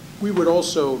 We would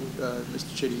also,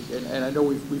 Mr. Chitty, and I know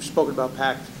we've spoken about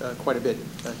PACT quite a bit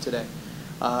today.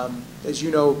 As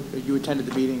you know, you attended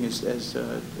the meeting as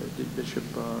did Bishop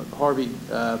Harvey,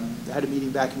 had a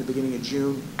meeting back in the beginning of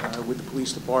June with the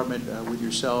police department, with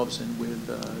yourselves and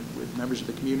with members of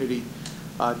the community,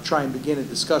 try and begin a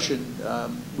discussion.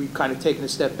 We've kind of taken a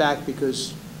step back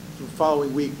because the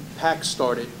following week PACT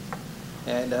started,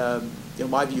 and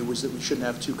my view was that we shouldn't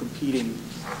have two competing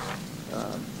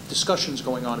discussions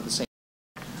going on at the same time.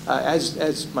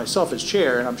 As myself as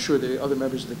chair, and I'm sure the other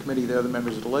members of the committee, the other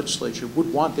members of the legislature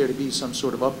would want there to be some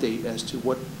sort of update as to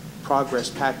what progress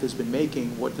PACT has been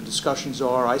making, what the discussions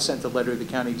are. I sent a letter to the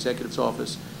county executive's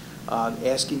office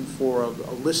asking for a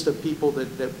list of people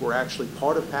that were actually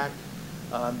part of PACT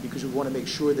because we want to make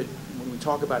sure that when we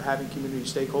talk about having community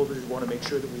stakeholders, we want to make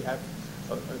sure that we have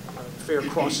a fair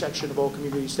cross-section of all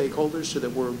community stakeholders so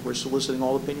that we're soliciting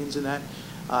all opinions in that.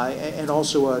 And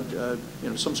also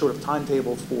some sort of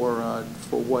timetable for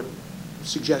what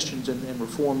suggestions and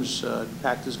reforms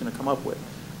PACT is going to come up with.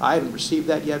 I haven't received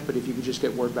that yet, but if you could just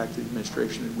get word back to the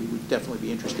administration, we would definitely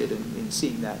be interested in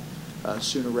seeing that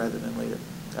sooner rather than later.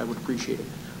 I would appreciate it.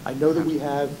 I know that we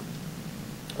have,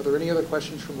 are there any other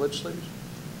questions from legislators?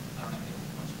 I don't have any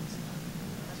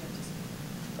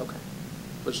questions. Okay.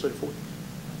 Legislator Ford.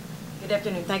 Good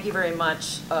afternoon. Thank you very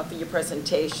much for your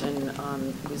presentation.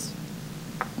 It was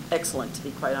excellent, to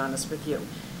be quite honest with you.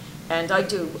 And I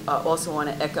do also want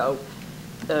to echo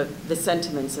the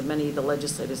sentiments of many of the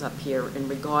legislators up here in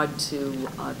regard to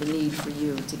the need for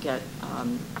you to get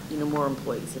more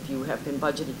employees. If you have been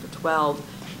budgeted for 12,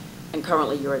 and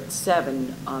currently you're at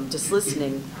 7, just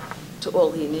listening to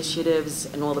all the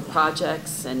initiatives and all the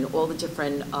projects and all the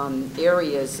different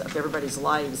areas of everybody's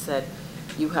lives that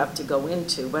you have to go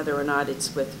into, whether or not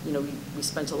it's with, we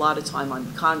spent a lot of time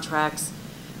on contracts.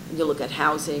 When you look at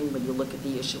housing, when you look at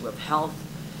the issue of health,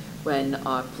 when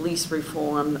police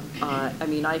reform, I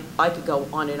mean, I could go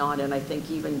on, and I think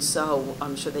even so,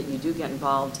 I'm sure that you do get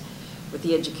involved with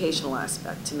the educational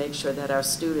aspect to make sure that our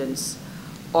students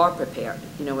are prepared.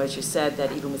 As you said,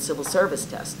 that even with civil service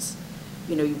tests,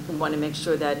 we want to make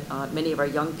sure that many of our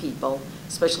young people,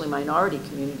 especially minority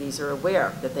communities, are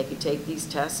aware that they could take these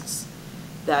tests,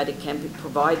 that it can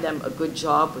provide them a good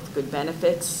job with good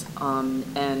benefits,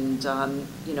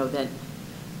 that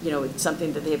it's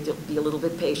something that they have to be a little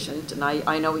bit patient. And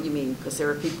I know what you mean, because there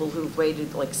are people who've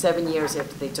waited like 7 years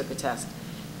after they took a test.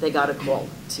 They got a call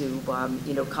to,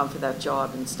 come for that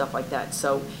job and stuff like that.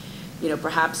 So,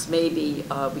 perhaps maybe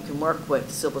we can work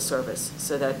with civil service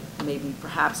so that maybe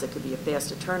perhaps it could be a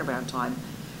faster turnaround time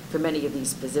for many of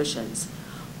these positions.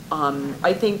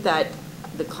 I think that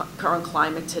the current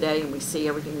climate today, and we see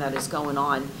everything that is going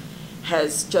on,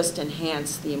 has just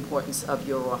enhanced the importance of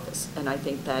your office. And I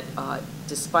think that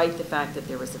despite the fact that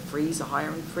there is a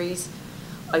hiring freeze,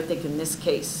 I think in this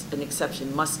case, an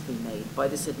exception must be made by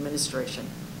this administration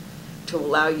to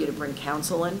allow you to bring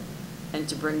counsel in and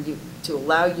to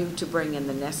allow you to bring in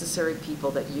the necessary people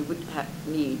that you would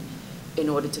need in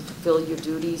order to fulfill your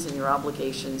duties and your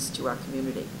obligations to our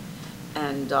community.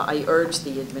 And I urge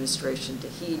the administration to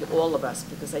heed all of us,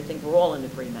 because I think we're all in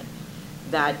agreement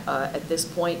that at this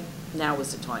point, now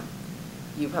is the time.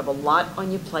 You have a lot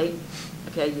on your plate.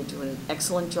 Okay, you're doing an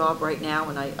excellent job right now,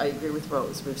 and I agree with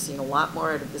Rose. We've seen a lot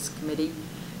more out of this committee,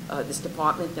 this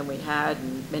department, than we had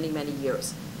in many, many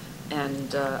years.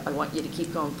 And I want you to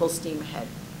keep going full steam ahead,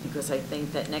 because I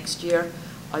think that next year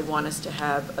I want us to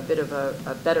have a bit of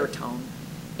a better tone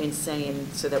in saying,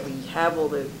 so that we have all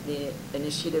the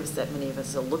initiatives that many of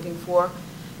us are looking for,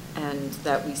 and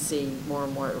that we see more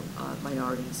and more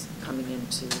minorities coming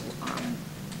into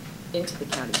the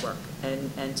county work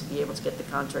and to be able to get the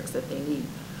contracts that they need.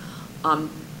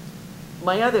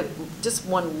 Just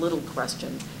one little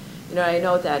question. I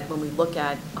know that when we look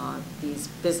at these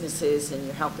businesses and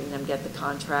you're helping them get the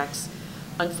contracts,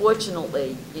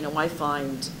 unfortunately, I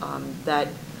find that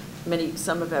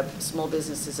some of our small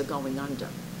businesses are going under.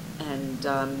 And,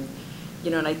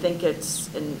 and I think it's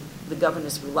in the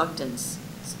governor's reluctance,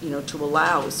 to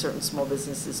allow certain small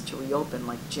businesses to reopen,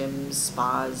 like gyms,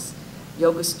 spas,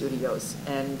 yoga studios.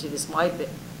 And it is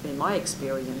in my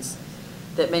experience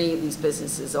that many of these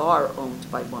businesses are owned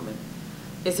by women.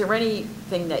 Is there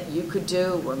anything that you could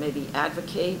do or maybe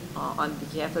advocate on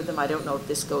behalf of them? I don't know if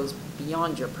this goes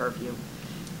beyond your purview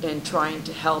in trying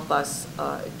to help us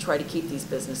try to keep these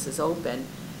businesses open,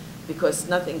 because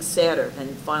nothing's sadder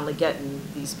than finally getting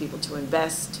these people to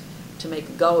invest, to make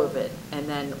a go of it, and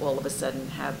then all of a sudden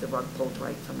have the rug pulled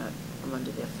right from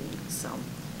under their feet. So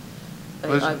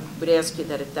I would ask you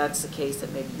that if that's the case,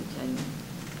 that maybe you can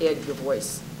add your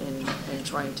voice in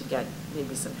trying to get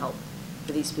maybe some help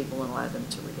for these people and allow them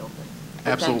to reopen.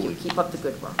 But Absolutely. Thank you. Keep up the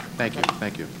good work. Thank you.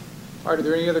 Thank you. All right, are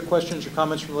there any other questions or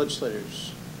comments from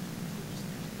legislators?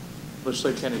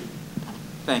 Legislator Kennedy.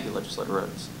 Thank you, Legislator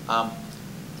Rhodes.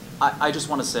 I just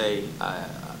want to say I'm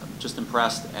just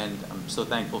impressed, and I'm so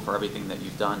thankful for everything that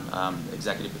you've done.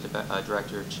 Executive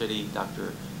Director Chitty,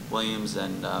 Dr. Williams,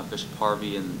 and Bishop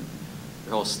Harvey, and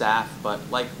your whole staff. But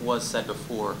like was said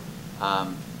before,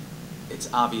 it's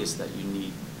obvious that you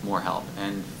need more help,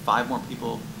 and 5 more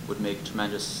people would make a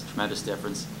tremendous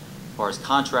difference as far as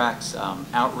contracts,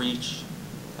 outreach.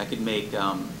 That could make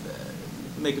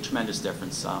a tremendous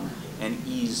difference and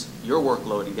ease your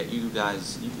workload and get you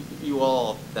guys, you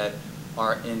all that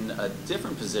are in a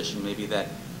different position, maybe that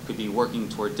could be working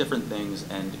toward different things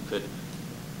and could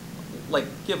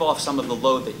give off some of the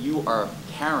load that you are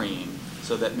carrying,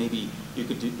 so that maybe you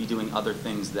could be doing other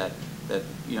things that it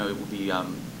would be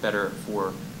better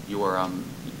for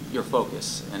your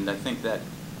focus. And I think that,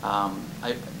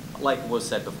 like was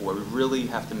said before, we really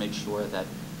have to make sure that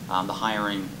the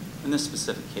hiring, in this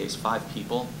specific case, 5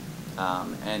 people,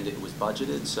 and it was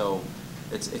budgeted, so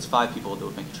it's 5 people that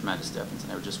would make a tremendous difference.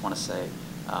 And I would just want to say,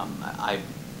 I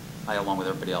along with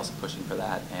everybody else, pushing for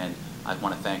that, and I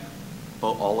want to thank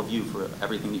all of you for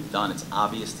everything you've done. It's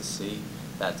obvious to see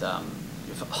that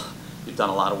you've done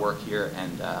a lot of work here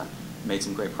and made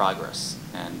some great progress,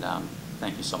 and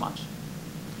thank you so much.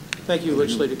 Thank you,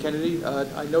 Legislator Kennedy.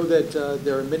 I know that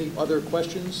there are many other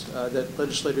questions that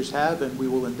legislators have, and we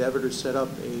will endeavor to set up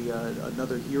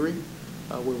another hearing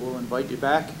where we'll invite you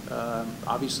back.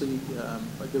 Obviously,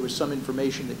 there was some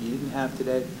information that you didn't have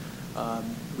today.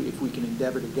 If we can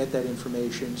endeavor to get that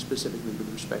information, specifically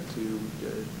with respect to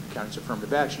the county's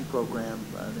affirmative action program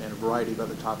and a variety of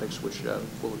other topics, which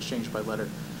we'll exchange by letter,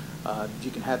 if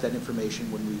you can have that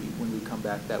information when we come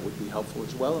back, that would be helpful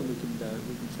as well, and we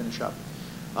can finish up.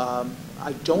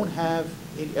 I don't have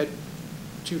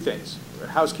two things.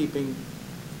 Housekeeping.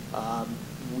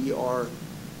 We are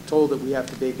told that we have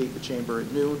to vacate the chamber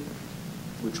at noon,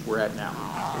 which we're at now.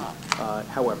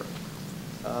 However,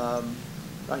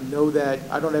 I know that,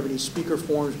 I don't have any speaker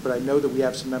forms, but I know that we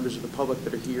have some members of the public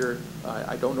that are here.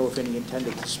 I don't know if any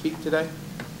intended to speak today.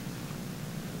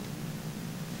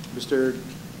 Mr.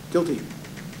 Guilty.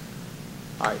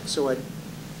 All right, so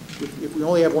if we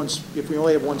only have one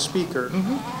speaker,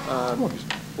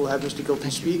 we'll have Mr. Guilty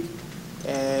speak.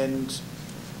 And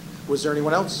was there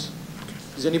anyone else?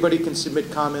 Does anybody can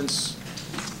submit comments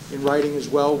in writing as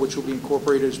well, which will be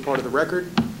incorporated as part of the record?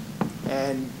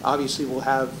 And obviously, we'll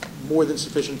have more than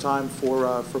sufficient time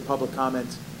for public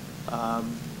comment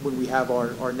when we have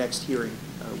our next hearing,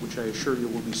 which I assure you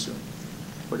will be soon.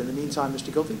 But in the meantime,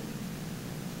 Mr. Guilty,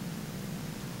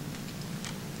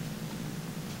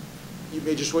 you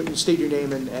may just state your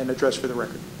name and address for the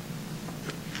record.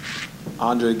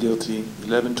 Andre Guilty,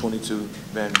 1122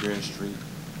 Van Buren Street,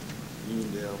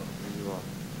 Uniondale, New York.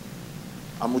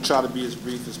 I'm going to try to be as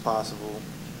brief as possible.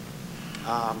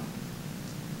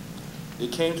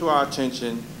 It came to our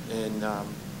attention in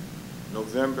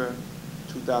November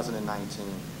 2019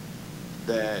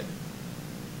 that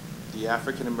the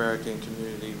African American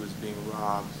community was being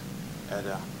robbed at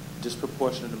a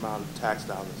disproportionate amount of tax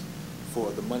dollars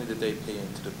for the money that they pay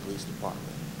into the police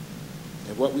department.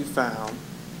 And what we found,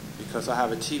 because I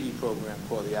have a TV program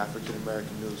called the African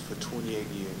American News for 28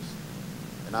 years,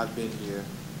 and I've been here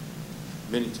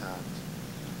many times,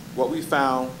 what we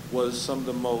found was some of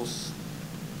the most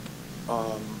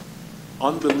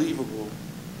unbelievable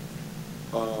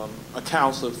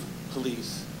accounts of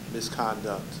police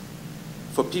misconduct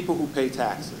for people who pay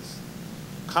taxes.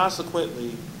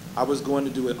 Consequently, I was going to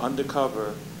do an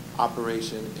undercover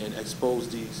operation and expose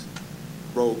these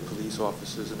rogue police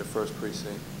officers in the 1st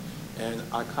Precinct. And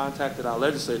I contacted our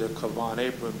legislator, Kavon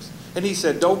Abrams, and he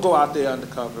said, don't go out there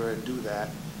undercover and do that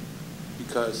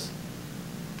because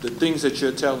the things that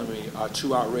you're telling me are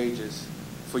too outrageous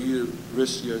for you to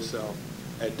risk yourself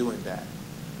at doing that.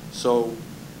 So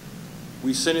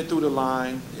we sent it through the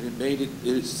line, and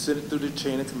it sent it through the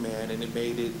chain of command, and it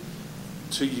made it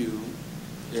to you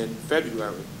in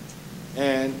February.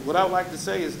 And what I would like to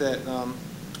say is that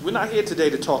we're not here today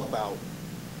to talk about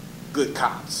good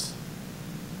cops.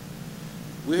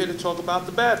 We're here to talk about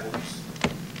the bad ones.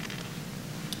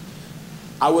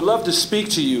 I would love to speak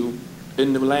to you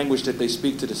in the language that they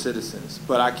speak to the citizens,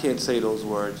 but I can't say those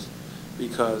words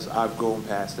because I've gone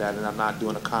past that and I'm not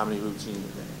doing a comedy routine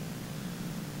today.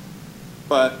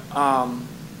 But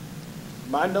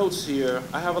my notes here,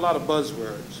 I have a lot of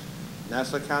buzzwords.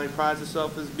 Nassau County prides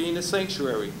itself as being a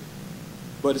sanctuary,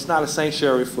 but it's not a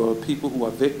sanctuary for people who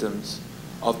are victims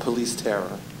of police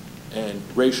terror and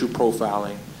racial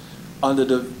profiling under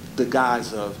the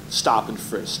guise of stop and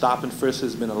frisk. Stop and frisk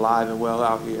has been alive and well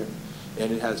out here,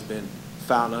 and it has been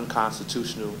found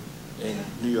unconstitutional in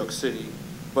New York City,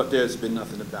 but there's been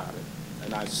nothing about it.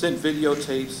 And I've sent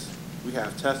videotapes. We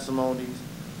have testimonies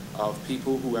of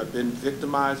people who have been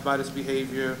victimized by this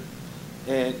behavior,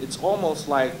 and it's almost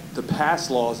like the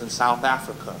past laws in South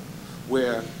Africa,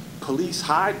 where police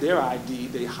hide their ID,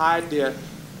 they hide their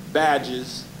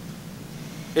badges,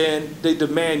 and they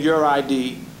demand your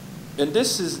ID. And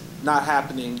this is not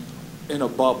happening in a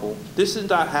bubble. This is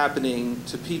not happening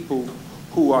to people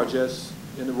who are just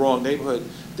in the wrong neighborhood.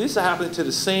 This is happening to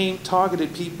the same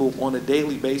targeted people on a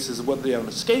daily basis, whether they're on a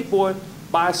skateboard,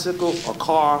 bicycle, or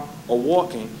car, or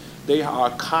walking. They are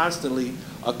constantly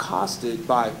accosted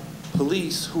by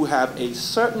police who have a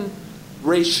certain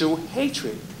racial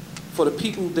hatred for the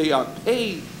people they are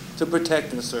paid to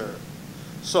protect and serve.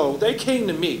 So they came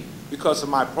to me because of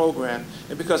my program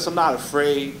and because I'm not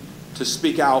afraid to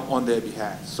speak out on their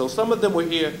behalf. So some of them were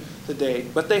here today,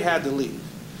 but they had to leave.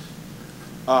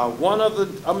 I'm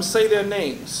gonna say their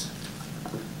names.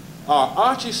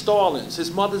 Archie Stallings,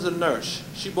 his mother's a nurse.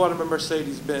 She bought him a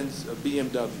Mercedes-Benz, a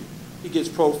BMW. He gets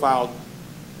profiled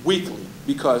weekly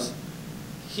because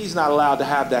he's not allowed to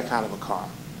have that kind of a car.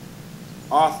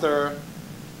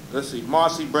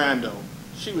 Marcy Brando,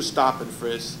 she was stop and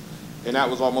frisk, and that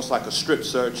was almost like a strip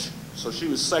search. So she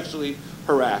was sexually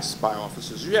harassed by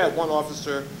officers. You had one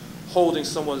officer holding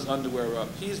someone's underwear up.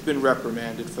 He's been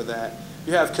reprimanded for that.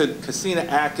 You have Cassina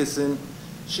Atkinson.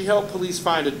 She helped police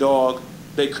find a dog.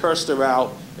 They cursed her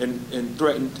out and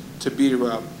threatened to beat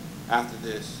her up after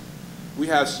this. We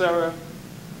have Sarah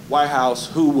White House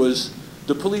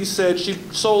the police said she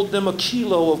sold them a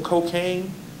kilo of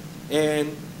cocaine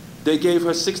and they gave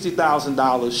her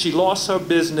 $60,000. She lost her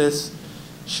business.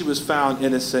 She was found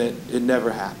innocent. It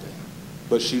never happened.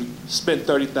 But she spent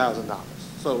 $30,000.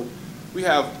 So we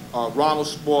have Ronald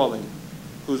Spaulding,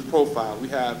 who's profiled. We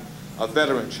have a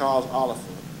veteran, Charles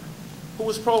Oliphant, who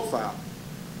was profiled.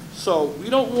 So we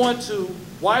don't want to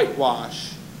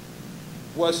whitewash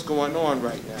what's going on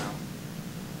right now.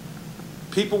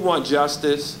 People want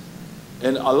justice,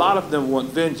 and a lot of them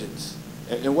want vengeance.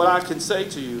 And what I can say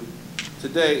to you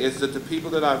today is that the people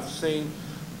that I've seen,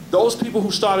 those people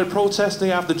who started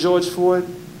protesting after George Floyd,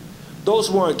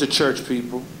 those weren't the church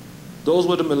people. Those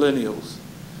were the millennials.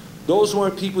 Those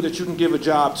weren't people that you can give a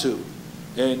job to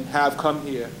and have come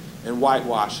here and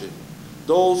whitewash it.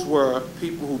 Those were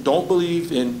people who don't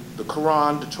believe in the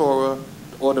Quran, the Torah,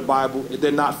 or the Bible.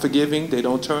 They're not forgiving. They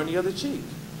don't turn the other cheek.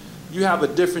 You have a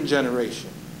different generation.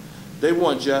 They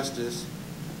want justice,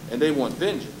 and they want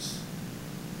vengeance.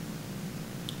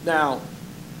 Now,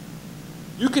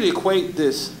 you could equate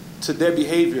this to their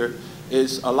behavior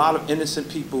is a lot of innocent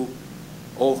people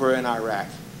over in Iraq.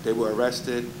 They were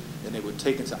arrested, and they were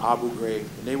taken to Abu Ghraib,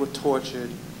 and they were tortured,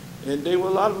 and they were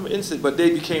a lot of them innocent, but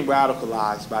they became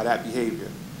radicalized by that behavior.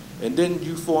 And then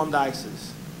you formed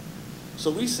ISIS.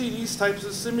 So we see these types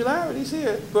of similarities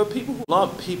here, but people who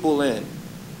lump people in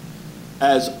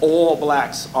as all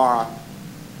blacks are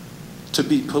to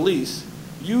be police,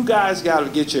 you guys got to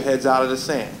get your heads out of the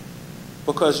sand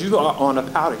because you are on a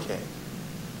powder keg,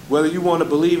 whether you want to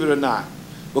believe it or not,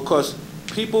 because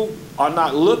people are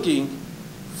not looking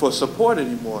for support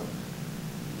anymore.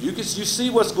 You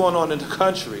see what's going on in the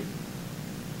country,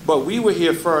 but we were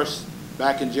here first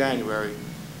back in January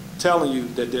telling you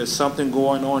that there's something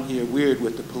going on here weird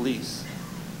with the police.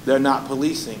 They're not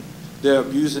policing. They're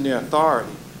abusing their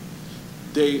authority.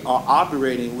 They are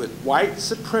operating with white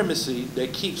supremacy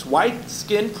that keeps white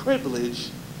skin privilege,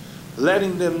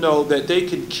 letting them know that they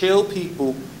can kill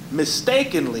people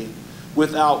mistakenly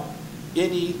without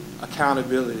any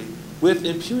accountability, with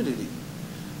impunity.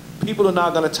 People are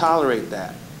not going to tolerate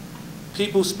that.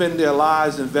 People spend their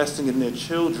lives investing in their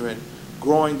children,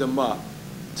 growing them up.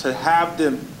 To have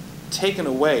them taken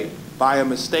away by a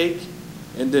mistake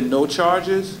and then no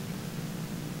charges,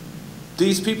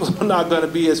 these people are not going to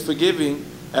be as forgiving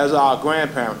as our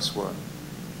grandparents were.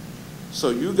 So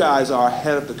you guys are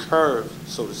ahead of the curve,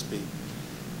 so to speak.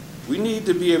 We need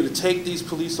to be able to take these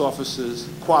police officers'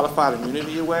 qualified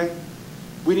immunity away.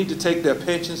 We need to take their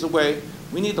pensions away.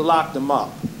 We need to lock them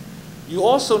up. You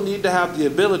also need to have the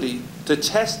ability to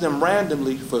test them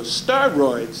randomly for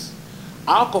steroids,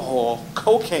 alcohol,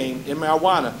 cocaine, and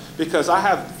marijuana, because I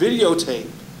have videotape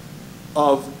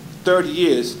of 30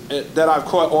 years that I've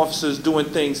caught officers doing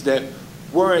things that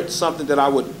weren't something that I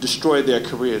would destroy their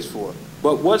careers for.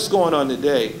 But what's going on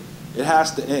today, it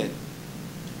has to end.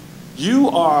 You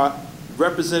are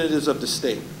representatives of the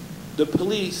state. The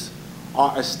police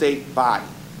are a state body.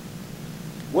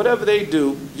 Whatever they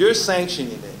do, you're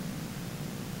sanctioning it.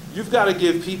 You've got to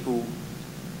give people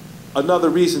another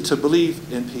reason to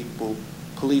believe in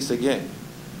police again.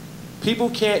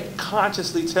 People can't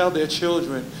consciously tell their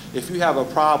children, if you have a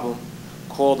problem,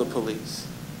 call the police.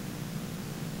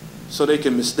 So they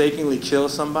can mistakenly kill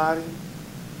somebody.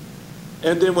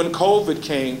 And then when COVID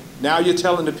came, now you're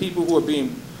telling the people who are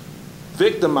being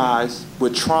victimized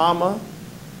with trauma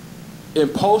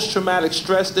and post-traumatic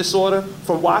stress disorder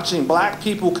from watching black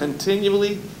people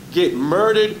continually get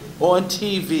murdered on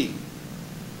TV.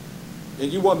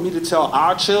 And you want me to tell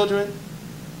our children,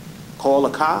 call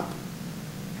a cop?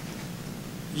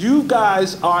 You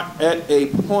guys are at a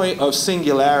point of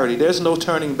singularity. There's no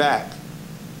turning back.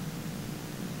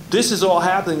 This is all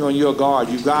happening on your guard.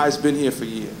 You guys been here for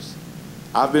years.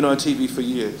 I've been on TV for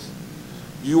years.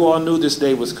 You all knew this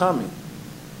day was coming.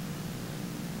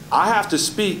 I have to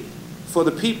speak for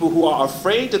the people who are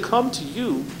afraid to come to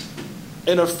you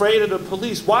and afraid of the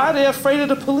police. Why are they afraid of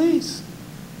the police?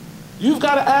 You've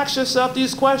got to ask yourself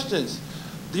these questions.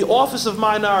 The Office of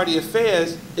Minority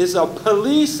Affairs is a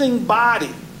policing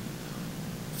body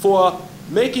for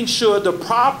making sure the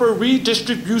proper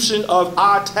redistribution of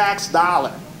our tax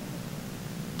dollar.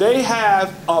 They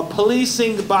have a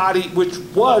policing body, which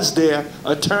was their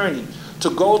attorney,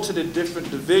 to go to the different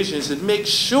divisions and make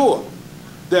sure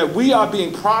that we are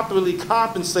being properly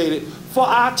compensated for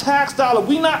our tax dollar.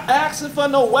 We're not asking for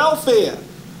no welfare.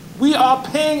 We are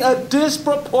paying a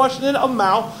disproportionate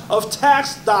amount of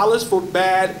tax dollars for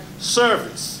bad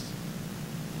service.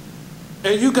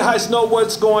 And you guys know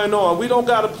what's going on. We don't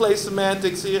got to play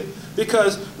semantics here.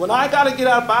 Because when I got to get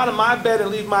up out of my bed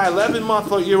and leave my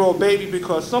 11-month-old baby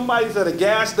because somebody's at a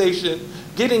gas station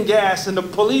getting gas and the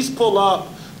police pull up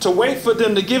to wait for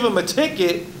them to give them a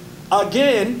ticket,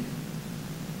 again,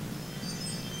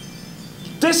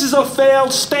 this is a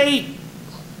failed state.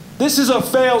 This is a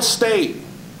failed state.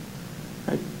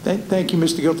 All right. Thank you,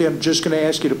 Mr. Giltry. I'm just going to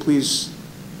ask you to please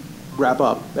wrap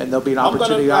up, and there'll be an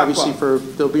opportunity, obviously,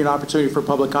 there'll be an opportunity for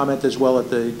public comment as well at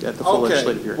the full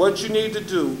legislative hearing. What you need to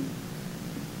do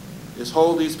is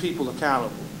hold these people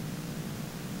accountable,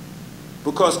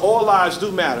 because all lives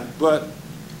do matter. But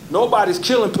nobody's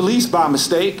killing police by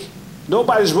mistake.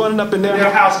 Nobody's running up in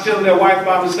their house killing their wife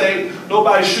by mistake.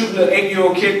 Nobody's shooting an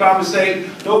 8-year-old kid by mistake.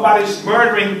 Nobody's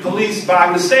murdering police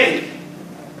by mistake.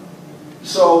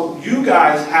 So you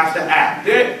guys have to act.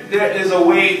 There is a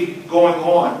wave going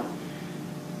on.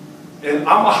 And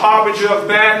I'm a harbinger of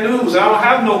bad news. I don't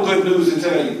have no good news to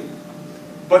tell you.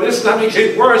 But it's going to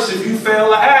get worse if you fail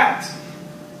to act.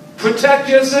 Protect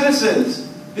your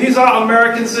citizens. These are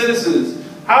American citizens.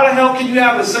 How the hell can you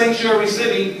have a sanctuary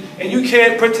city and you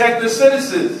can't protect the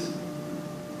citizens?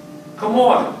 Come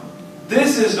on.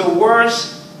 This is the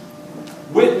worst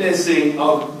witnessing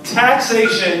of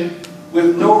taxation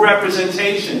with no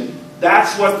representation.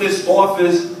 That's what this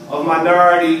Office of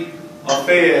Minority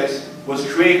Affairs was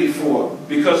created for,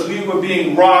 because we were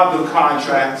being robbed of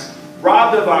contracts,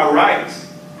 robbed of our rights.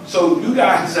 So you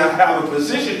guys have a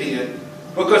position here,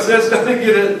 because there's going to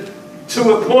get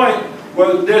to a point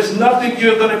where there's nothing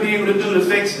you're going to be able to do to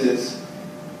fix this.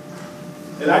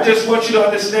 And I just want you to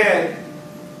understand,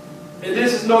 and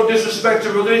this is no disrespect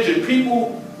to religion,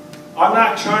 people are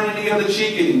not turning the other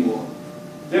cheek anymore.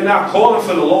 They're not calling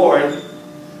for the Lord.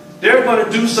 They're going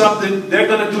to do something, they're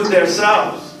going to do it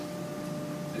themselves.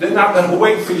 They're not going to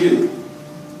wait for you.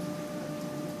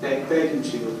 Thank you,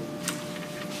 Sheila.